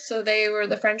producers, so they were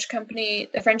the French company,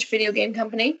 the French video game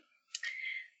company.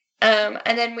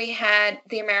 And then we had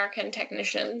the American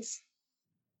technicians.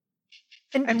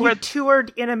 And you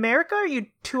toured in America or you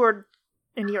toured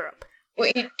in Europe?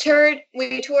 We toured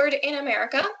in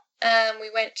America. We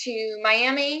went to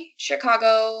Miami,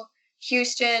 Chicago,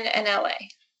 Houston, and LA.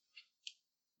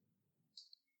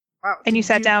 Wow. And you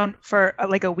sat down for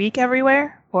like a week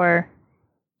everywhere, or?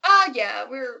 Yeah,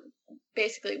 we were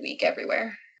basically a week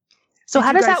everywhere. So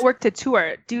how does that work to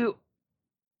tour?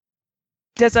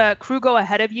 Does a crew go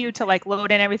ahead of you to like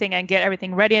load in everything and get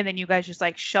everything ready, and then you guys just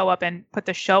like show up and put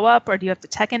the show up, or do you have to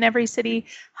tech in every city?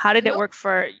 How did it work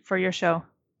for your show?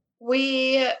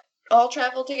 We all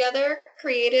traveled together,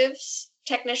 creatives,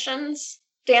 technicians,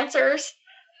 dancers,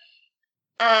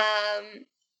 and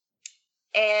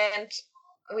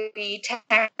we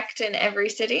teched in every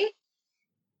city.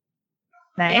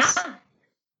 Nice. Yeah.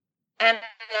 And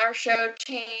our show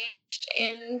changed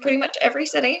in pretty much every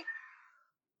city.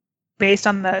 Based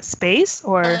on the space,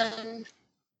 or?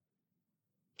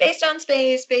 Based on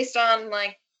space, based on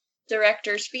like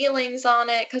director's feelings on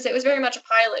it, because it was very much a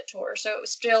pilot tour, so it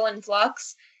was still in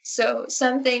flux. So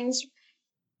some things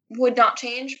would not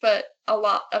change, but a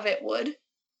lot of it would.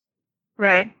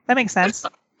 Right. That makes sense.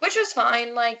 Which was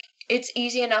fine. Like, it's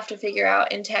easy enough to figure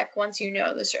out in tech once you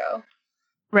know the show.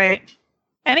 Right.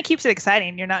 And it keeps it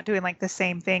exciting. You're not doing like the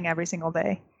same thing every single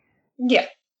day. Yeah.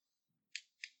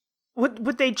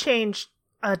 Would they change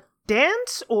a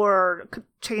dance or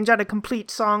change out a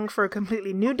complete song for a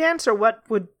completely new dance, or what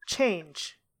would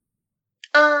change?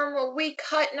 We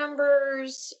cut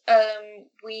numbers,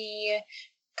 we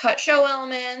cut show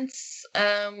elements,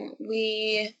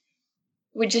 we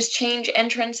would just change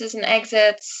entrances and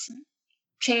exits,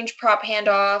 change prop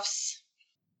handoffs.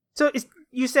 So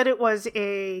you said it was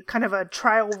a kind of a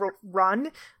trial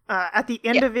run. At the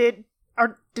end of it,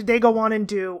 did they go on and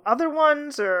do other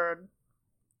ones, or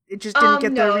it just didn't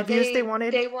get the reviews they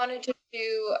wanted? They wanted to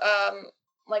do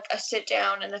like a sit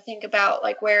down and a think about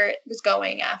like where it was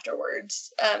going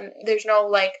afterwards. There's no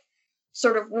like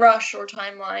sort of rush or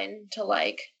timeline to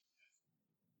like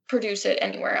produce it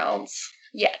anywhere else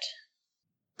yet.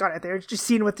 Got it. They're just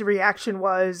seeing what the reaction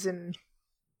was and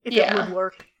if it would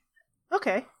work.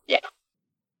 Okay. Yeah.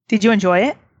 Did you enjoy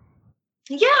it?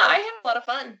 Yeah, I had a lot of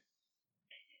fun.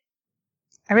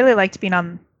 I really liked being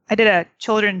I did a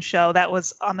children's show that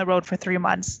was on the road for 3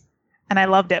 months, and I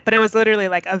loved it. But it was literally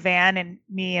like a van and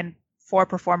me and 4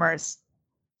 performers.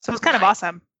 So it was kind of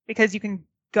awesome because you can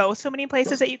go so many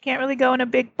places that you can't really go in a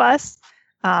big bus,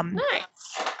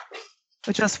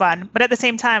 which was fun. But at the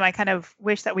same time, I kind of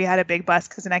wish that we had a big bus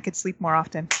because then I could sleep more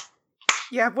often.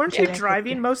 Yeah, weren't you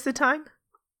driving most of the time?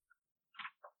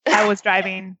 I was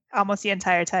driving almost the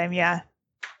entire time, yeah.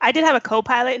 I did have a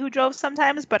co-pilot who drove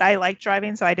sometimes, but I liked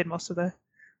driving, so I did most of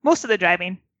the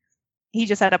driving. He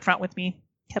just sat up front with me,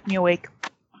 kept me awake.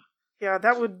 Yeah,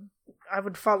 I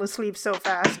would fall asleep so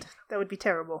fast. That would be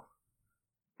terrible.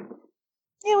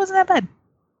 Yeah, it wasn't that bad.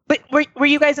 But were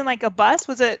you guys in like a bus?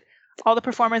 Was it all the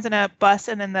performers in a bus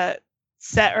and then the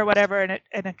set or whatever in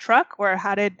a truck? Or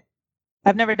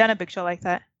I've never done a big show like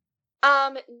that.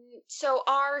 So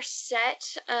our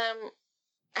set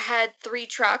had 3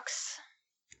 trucks.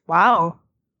 Wow.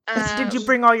 Did you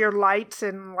bring all your lights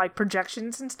and like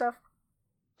projections and stuff?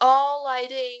 All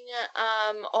lighting,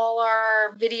 all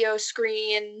our video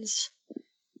screens.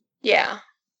 Yeah.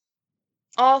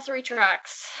 All 3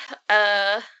 trucks.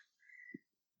 And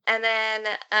then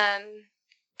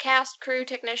cast, crew,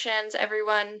 technicians,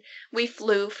 everyone, we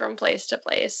flew from place to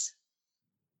place.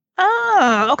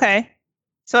 Oh, okay.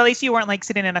 So at least you weren't like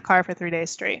sitting in a car for 3 days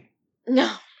straight.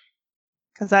 No.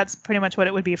 because that's pretty much what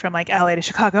it would be from like LA to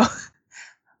Chicago.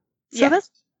 So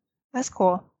that's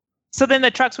cool. So then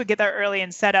the trucks would get there early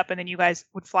and set up, and then you guys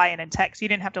would fly in and tech. So you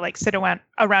didn't have to like sit around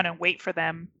and wait for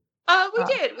them.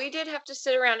 We did have to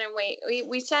sit around and wait.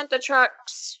 We sent the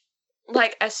trucks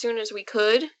like as soon as we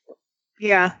could.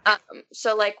 Yeah.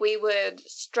 So like we would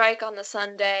strike on the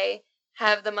Sunday,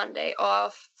 have the Monday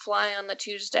off, fly on the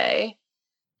Tuesday.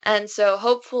 And so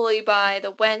hopefully by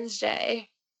the Wednesday,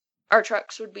 our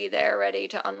trucks would be there ready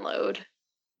to unload.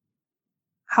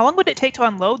 How long would it take to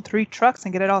unload 3 trucks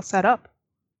and get it all set up?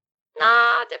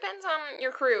 Depends on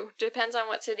your crew. Depends on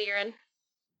what city you're in.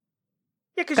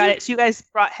 Yeah, Got it. So you guys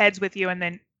brought heads with you and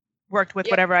then worked with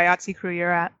whatever IATSE crew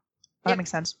you're at. That makes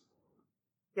sense.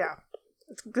 Yeah. I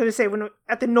was going to say,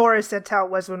 at the Norris, that's how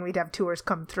it was when we'd have tours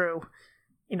come through.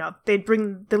 You know, they'd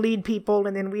bring the lead people,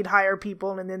 and then we'd hire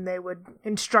people, and then they would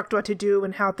instruct what to do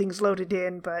and how things loaded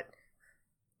in, but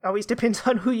it always depends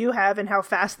on who you have and how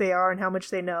fast they are and how much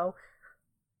they know.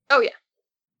 Oh, yeah.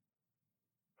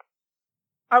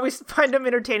 I always find them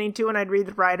entertaining, too, when I'd read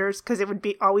the writers, because it would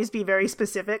always be very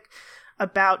specific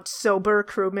about sober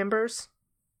crew members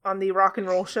on the rock and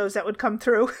roll shows that would come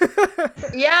through.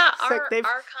 Yeah, our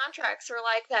contracts were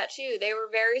like that, too. They were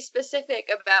very specific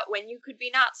about when you could be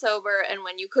not sober and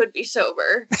when you could be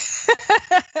sober.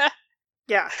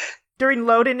 Yeah. During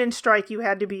load-in and strike, you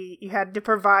had to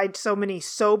provide so many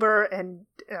sober and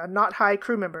not high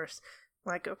crew members.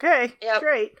 Like, okay,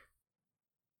 great.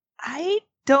 I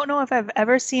don't know if I've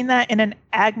ever seen that in an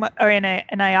AGMA or in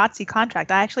an IATSE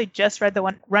contract. I actually just read the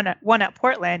one at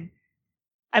Portland.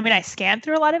 I mean, I scanned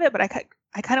through a lot of it, but I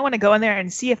kind of want to go in there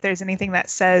and see if there's anything that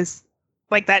says,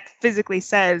 like that physically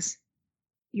says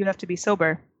you have to be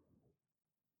sober.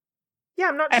 Yeah,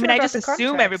 I'm not sure. I mean, I just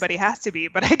assume everybody has to be,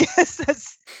 but I guess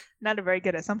that's not a very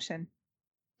good assumption.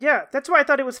 Yeah, that's why I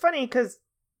thought it was funny, because,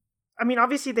 I mean,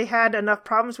 obviously they had enough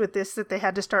problems with this that they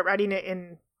had to start writing it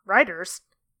in writers.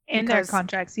 In their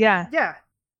contracts, yeah. Yeah.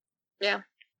 Yeah.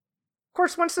 Of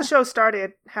course, once the show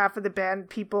started, half of the band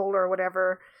people or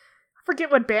whatever, I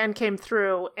forget what band came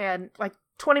through, and like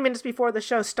 20 minutes before the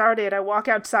show started, I walk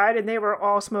outside and they were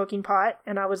all smoking pot,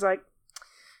 and I was like,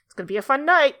 it's going to be a fun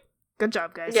night. Good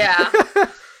job, guys. Yeah.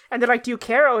 And they're like, do you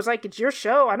care? I was like, it's your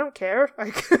show. I don't care.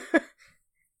 Like,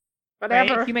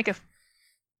 whatever. Right? If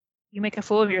you make a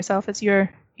fool of yourself, it's your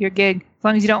gig. As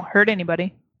long as you don't hurt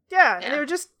anybody. Yeah, and they were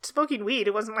just smoking weed.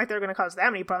 It wasn't like they were going to cause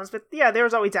that many problems. But yeah, there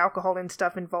was always alcohol and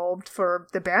stuff involved for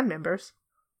the band members.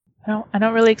 I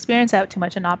don't really experience that too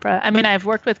much in opera. I mean, I've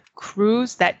worked with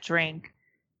crews that drink.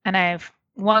 And I've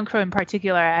one crew in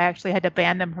particular, I actually had to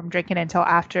ban them from drinking until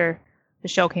after the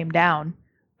show came down.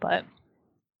 But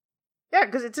yeah,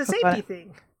 because it's a safety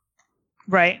thing.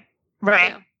 Right.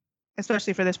 Yeah.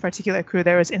 Especially for this particular crew,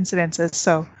 there was incidences.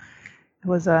 So it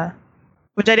was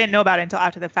which I didn't know about until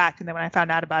after the fact, and then when I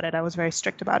found out about it, I was very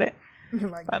strict about it.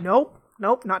 Like, nope,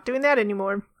 not doing that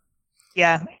anymore.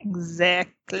 Yeah,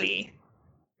 exactly.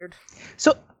 Weird.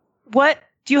 So,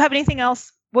 do you have anything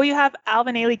else? Well, you have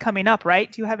Alvin Ailey coming up,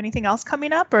 right? Do you have anything else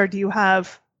coming up, or you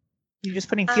just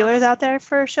putting feelers out there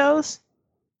for shows?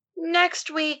 Next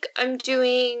week, I'm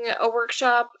doing a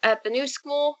workshop at the new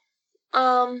school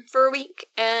for a week,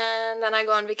 and then I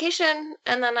go on vacation,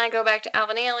 and then I go back to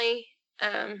Alvin Ailey.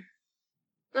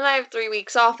 Then I have 3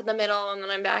 weeks off in the middle, and then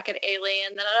I'm back at Ailey,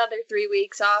 and then another 3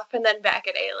 weeks off, and then back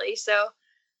at Ailey. So,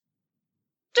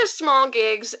 just small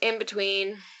gigs in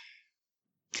between.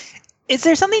 Is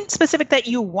there something specific that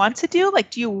you want to do?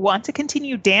 Like, do you want to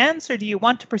continue dance, or do you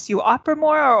want to pursue opera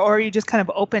more, or are you just kind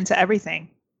of open to everything?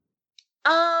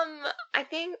 I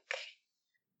think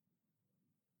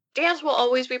dance will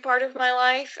always be part of my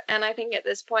life, and I think at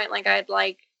this point, like, I'd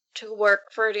like to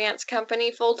work for a dance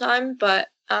company full time, but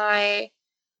I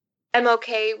am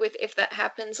okay with if that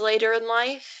happens later in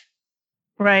life.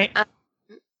 Right.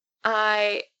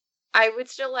 I would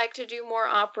still like to do more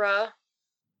opera.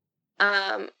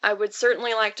 I would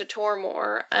certainly like to tour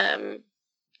more.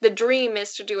 The dream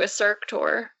is to do a Cirque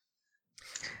tour.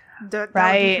 That would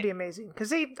be pretty amazing,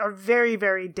 because they are very,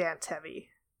 very dance heavy.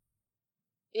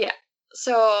 Yeah,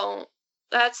 so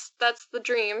that's the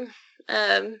dream.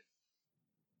 But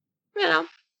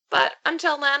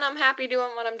until then, I'm happy doing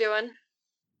what I'm doing.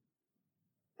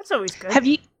 That's always good.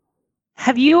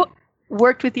 Have you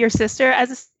worked with your sister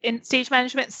in stage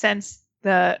management since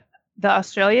the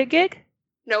Australia gig?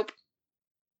 Nope.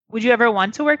 Would you ever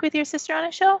want to work with your sister on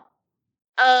a show?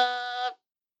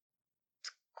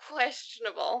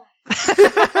 Questionable.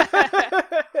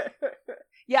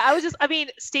 Yeah,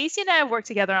 Stacy and I have worked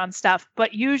together on stuff,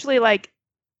 but usually, like,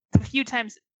 the few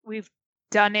times we've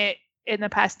done it in the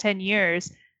past 10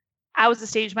 years, I was the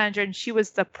stage manager and she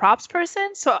was the props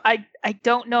person. So I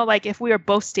don't know like if we were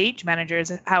both stage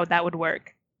managers, how that would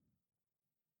work.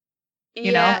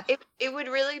 You know? Yeah, it would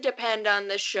really depend on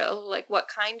the show, like what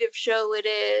kind of show it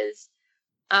is,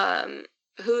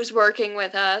 who's working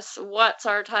with us, what's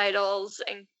our titles,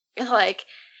 and like,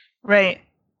 Right.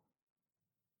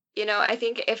 you know, I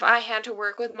think if I had to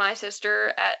work with my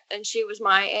sister and she was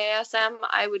my ASM,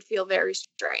 I would feel very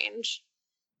strange.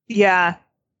 Yeah.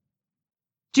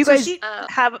 Do you So guys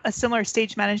have a similar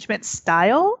stage management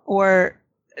style, or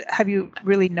have you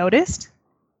really noticed?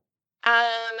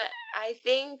 I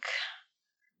think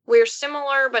we're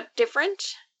similar but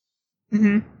different.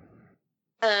 Mm-hmm.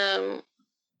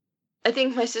 I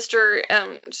think my sister,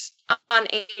 just on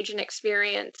age and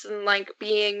experience and like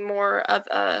being more of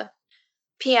a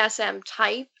PSM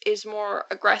type, is more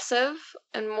aggressive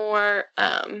and more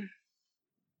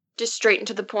just straight and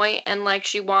to the point, and like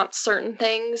she wants certain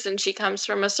things and she comes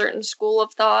from a certain school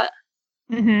of thought.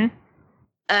 Mm-hmm.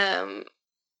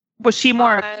 Was she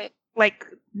more like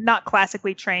not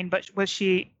classically trained, but was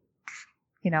she,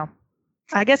 you know,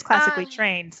 I guess classically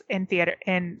trained in theater,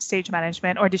 in stage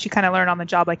management, or did she kind of learn on the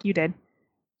job like you did?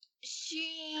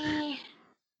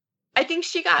 I think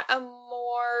she got a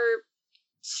more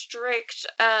strict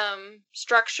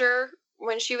structure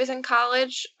when she was in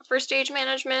college for stage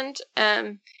management.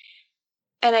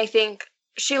 And I think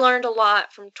she learned a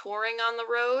lot from touring on the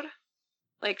road.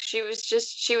 Like she was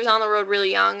on the road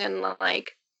really young, and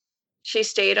like she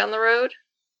stayed on the road.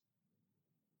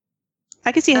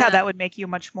 I can see how that would make you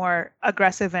much more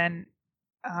aggressive and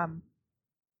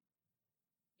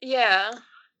yeah.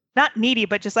 Not needy,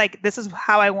 but just like, this is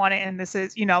how I want it, and this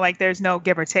is, you know, like there's no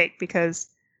give or take, because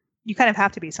you kind of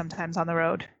have to be sometimes on the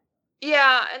road.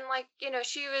 Yeah, and like, you know,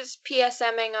 she was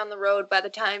PSMing on the road by the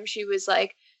time she was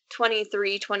like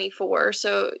 23, 24.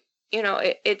 So, you know,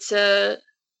 that's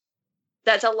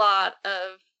a lot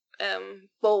of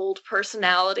bold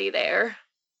personality there.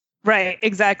 Right,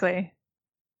 exactly.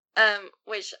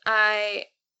 Which I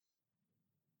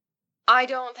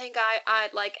don't think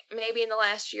I'd like maybe in the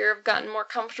last year have gotten more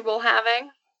comfortable having.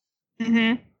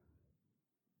 Mm-hmm.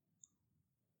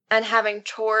 And having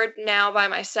toured now by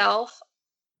myself,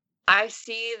 I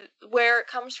see where it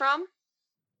comes from.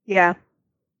 Yeah.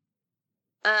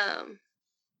 But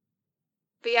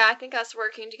yeah, I think us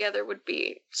working together would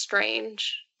be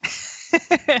strange.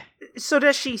 So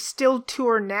does she still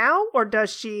tour now, or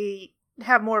does she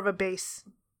have more of a base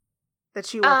that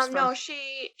she works from? No,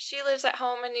 she lives at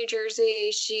home in New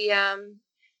Jersey. She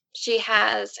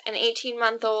has an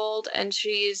 18-month-old, and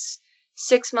she's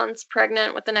 6 months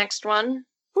pregnant with the next one.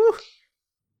 Whew.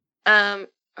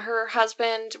 Her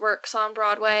husband works on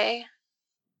Broadway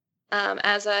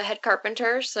as a head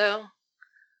carpenter, so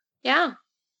yeah.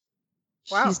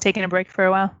 Wow. She's taking a break for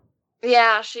a while.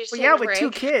 Yeah, she's taking a break. With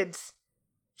 2 kids.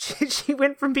 She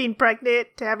went from being pregnant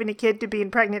to having a kid to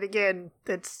being pregnant again.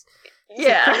 It's a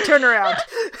quick turnaround.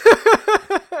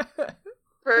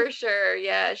 For sure,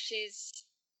 yeah. She's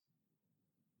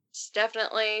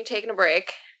definitely taking a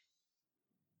break.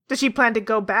 Does she plan to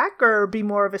go back, or be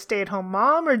more of a stay-at-home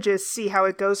mom, or just see how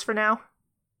it goes for now?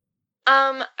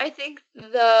 I think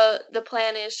the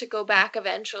plan is to go back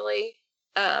eventually.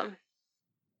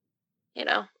 You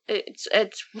know,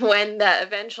 it's when that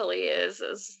eventually is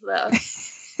the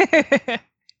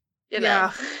you know.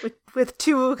 Yeah, with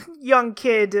 2 young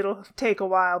kids, it'll take a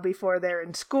while before they're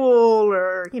in school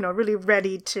or, you know, really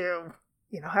ready to,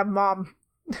 you know, have mom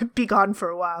be gone for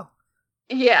a while.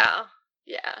 Yeah.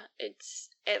 It's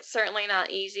certainly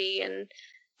not easy, and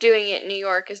doing it in New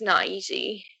York is not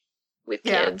easy with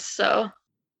kids, so.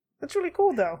 That's really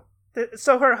cool, though.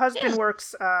 So her husband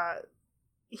works,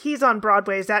 he's on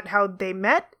Broadway. Is that how they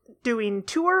met, doing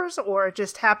tours, or it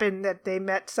just happened that they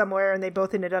met somewhere and they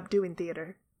both ended up doing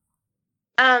theater?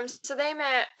 So they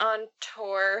met on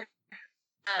tour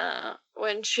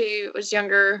when she was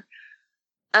younger,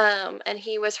 and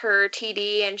he was her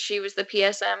TD and she was the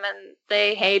PSM, and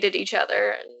they hated each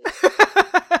other. And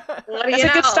That's a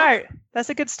good start. That's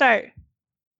a good start.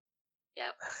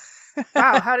 Yep.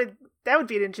 Wow, that would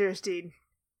be interesting.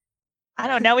 I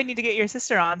don't know. Now we need to get your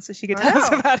sister on so she can tell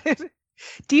us about it.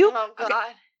 Do you? Oh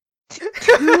God.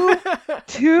 Okay,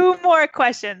 two more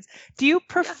questions. Do you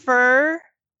prefer,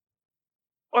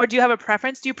 or do you have a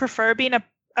preference? Do you prefer being a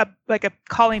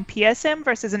calling PSM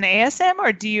versus an ASM,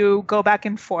 or do you go back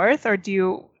and forth, or do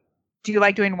you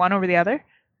like doing one over the other?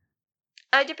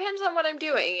 It depends on what I'm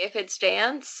doing. If it's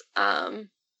dance,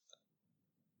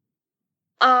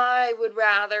 I would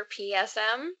rather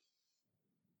PSM.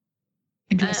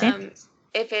 Interesting.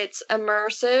 If it's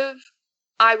immersive,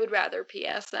 I would rather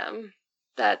PSM.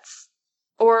 That's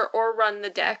or run the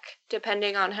deck,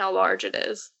 depending on how large it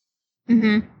is.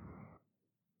 Mm-hmm.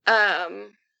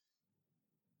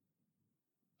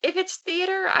 If it's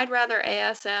theater, I'd rather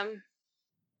ASM.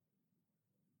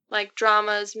 Like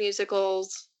dramas,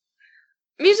 musicals.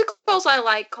 Musicals I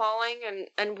like calling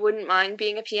and wouldn't mind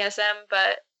being a PSM,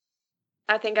 but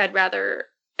I think I'd rather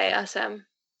ASM.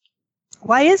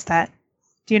 Why is that?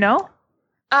 Do you know?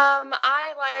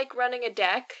 I like running a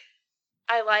deck.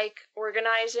 I like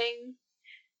organizing.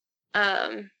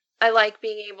 I like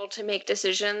being able to make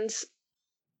decisions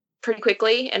pretty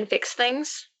quickly and fix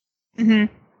things.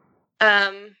 Mm-hmm.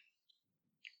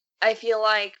 I feel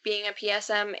like being a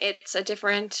PSM, it's a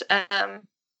different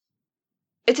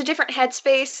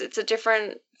headspace. It's a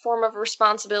different form of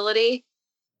responsibility.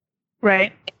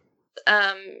 Right.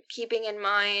 Keeping in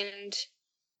mind,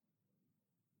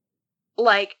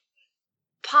 like,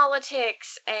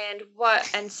 politics and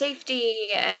safety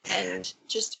and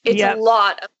just it's a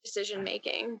lot of decision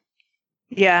making.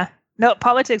 Yeah. No,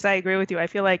 politics, I agree with you. I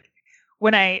feel like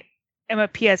when I am a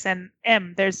PSM,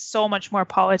 there's so much more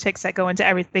politics that go into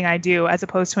everything I do as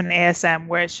opposed to an ASM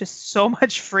where it's just so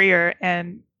much freer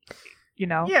and, you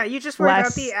know. Yeah, you just worry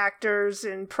about the actors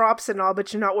and props and all,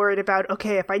 but you're not worried about,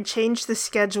 okay, if I change the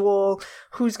schedule,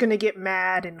 who's going to get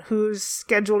mad and whose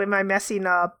schedule am I messing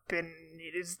up, and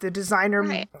is the designer,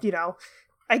 right. You know,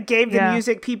 I gave the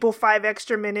music people 5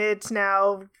 extra minutes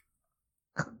now.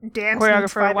 Dance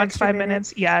choreographer wants 5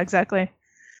 minutes. Yeah, exactly.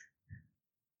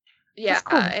 Yeah,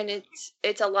 cool. And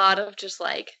it's a lot of just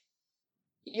like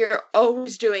you're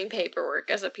always doing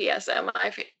paperwork as a PSM.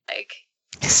 I feel like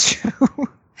it's true.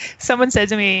 Someone said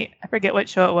to me, I forget what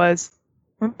show it was.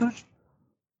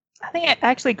 I think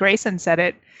actually Grayson said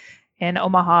it in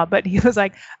Omaha, but he was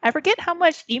like, I forget how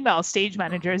much email stage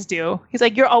managers do. He's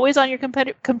like, you're always on your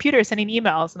computer sending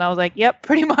emails. And I was like, yep,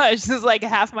 pretty much. This is like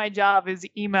half my job is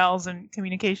emails and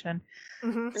communication.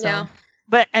 Mm-hmm. So, yeah.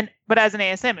 But as an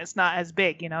ASM, it's not as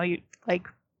big, you know, you like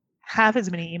half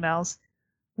as many emails,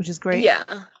 which is great. Yeah.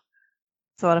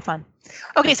 It's a lot of fun.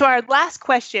 Okay. So our last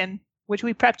question, which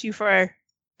we prepped you for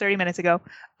 30 minutes ago.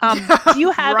 Do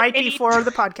you have before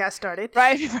the podcast started?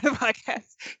 Right before the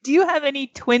podcast. Do you have any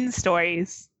twin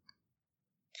stories?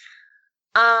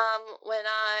 When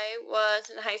I was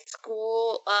in high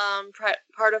school,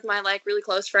 part of my like really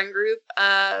close friend group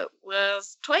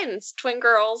was twin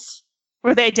girls.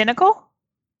 Were they identical?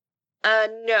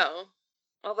 No.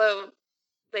 Although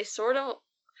they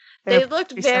they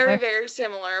looked very, very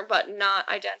similar, but not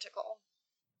identical.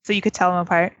 So you could tell them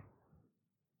apart?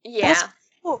 Yeah. That's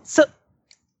cool. So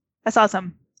that's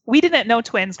awesome. We didn't know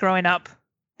twins growing up.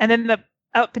 And then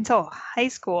up until high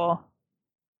school.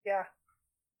 Yeah.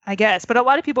 I guess. But a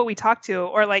lot of people we talk to,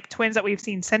 or like twins that we've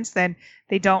seen since then,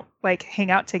 they don't like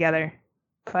hang out together.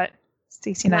 But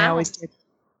Stacey and I always did.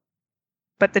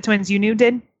 But the twins you knew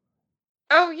did?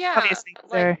 Oh, yeah. Obviously.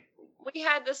 Like, we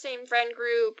had the same friend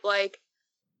group. Like,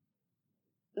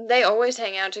 they always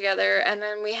hang out together. And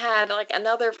then we had like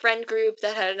another friend group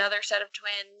that had another set of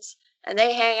twins. And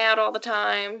they hang out all the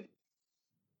time.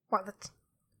 Wow,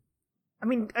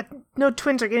 no,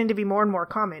 twins are getting to be more and more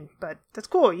common, but that's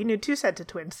cool. You knew 2 sets of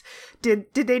twins.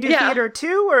 Did they do theater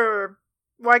too, or...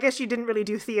 Well, I guess you didn't really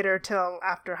do theater till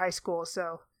after high school,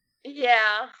 so...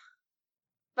 Yeah.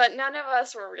 But none of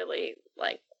us were really,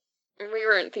 like... We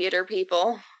weren't theater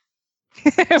people.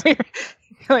 We were,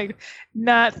 like,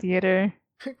 not theater.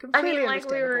 I mean, like,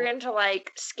 we were into,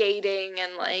 like, skating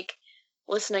and, like...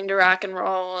 listening to rock and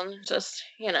roll and just,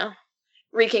 you know,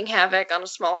 wreaking havoc on a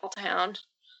small town.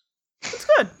 It's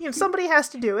good. You know, somebody has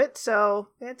to do it, so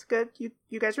it's good.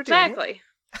 You guys are doing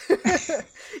it.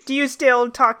 Do you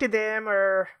still talk to them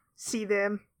or see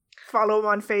them? Follow them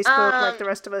on Facebook like the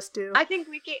rest of us do? I think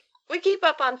we keep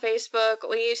up on Facebook.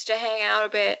 We used to hang out a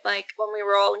bit, like, when we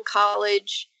were all in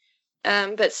college.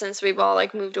 But since we've all,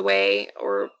 like, moved away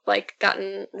or, like,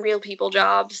 gotten real people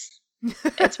jobs,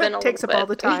 it's been takes up all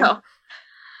the time. You know,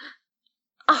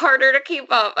 harder to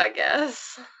keep up, I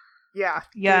guess. Yeah.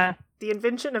 The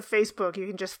invention of Facebook, you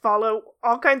can just follow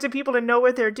all kinds of people and know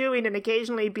what they're doing and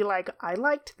occasionally be like, I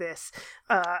liked this.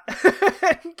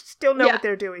 Still know what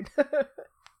they're doing.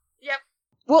 Yep.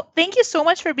 Well, thank you so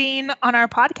much for being on our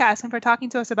podcast and for talking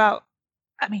to us about,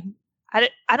 I mean, I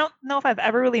don't know if I've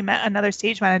ever really met another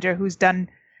stage manager who's done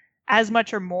as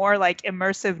much or more like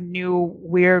immersive, new,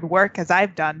 weird work as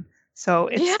I've done. So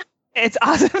it's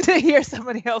awesome to hear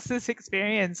somebody else's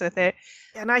experience with it.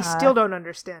 And I still don't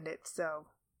understand it, so...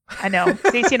 I know.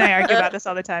 Stacey and I argue about this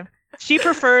all the time. She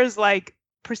prefers, like,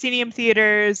 proscenium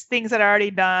theaters, things that are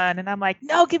already done. And I'm like,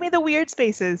 no, give me the weird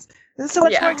spaces. This is so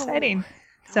much more exciting.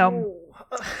 So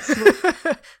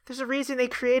There's a reason they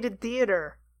created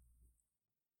theater.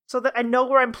 so that I know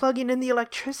where I'm plugging in the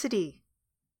electricity.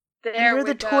 There And where we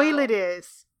the go. toilet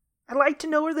is. I like to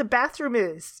know where the bathroom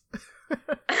is.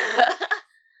 Not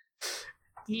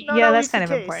Yeah, always that's kind the of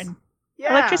case. important.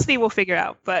 Yeah. Electricity we'll figure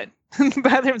out, but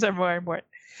bathrooms are more important.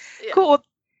 Yeah. Cool. Well,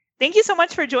 thank you so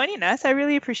much for joining us. I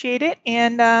really appreciate it.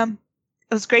 And it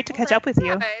was great to catch up with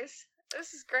you. Guys,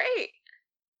 this is great.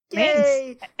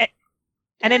 Yay!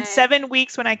 And in Yay. 7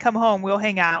 weeks when I come home, we'll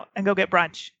hang out and go get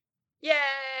brunch. Yay!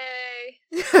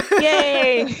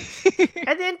 Yay!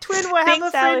 And then Twin will have Thanks,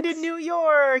 a friend Alex. in New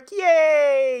York.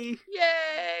 Yay!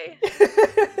 Yay!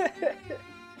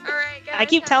 All right, guys. I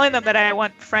keep have a telling good them that I night.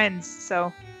 want friends,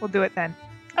 so we'll do it then.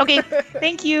 Okay,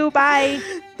 thank you. Bye.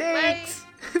 Thanks.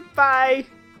 Bye.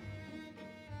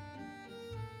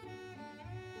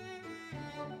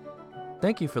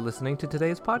 Thank you for listening to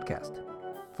today's podcast.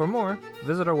 For more,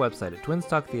 visit our website at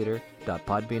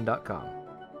twinstalktheater.podbean.com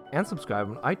and subscribe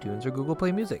on iTunes or Google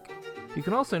Play Music. You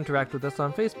can also interact with us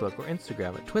on Facebook or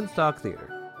Instagram at Twinstalk Theater.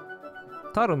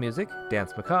 Title music,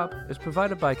 Dance Macabre, is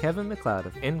provided by Kevin MacLeod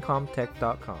of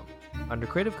Incomtech.com under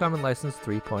Creative Commons License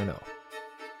 3.0.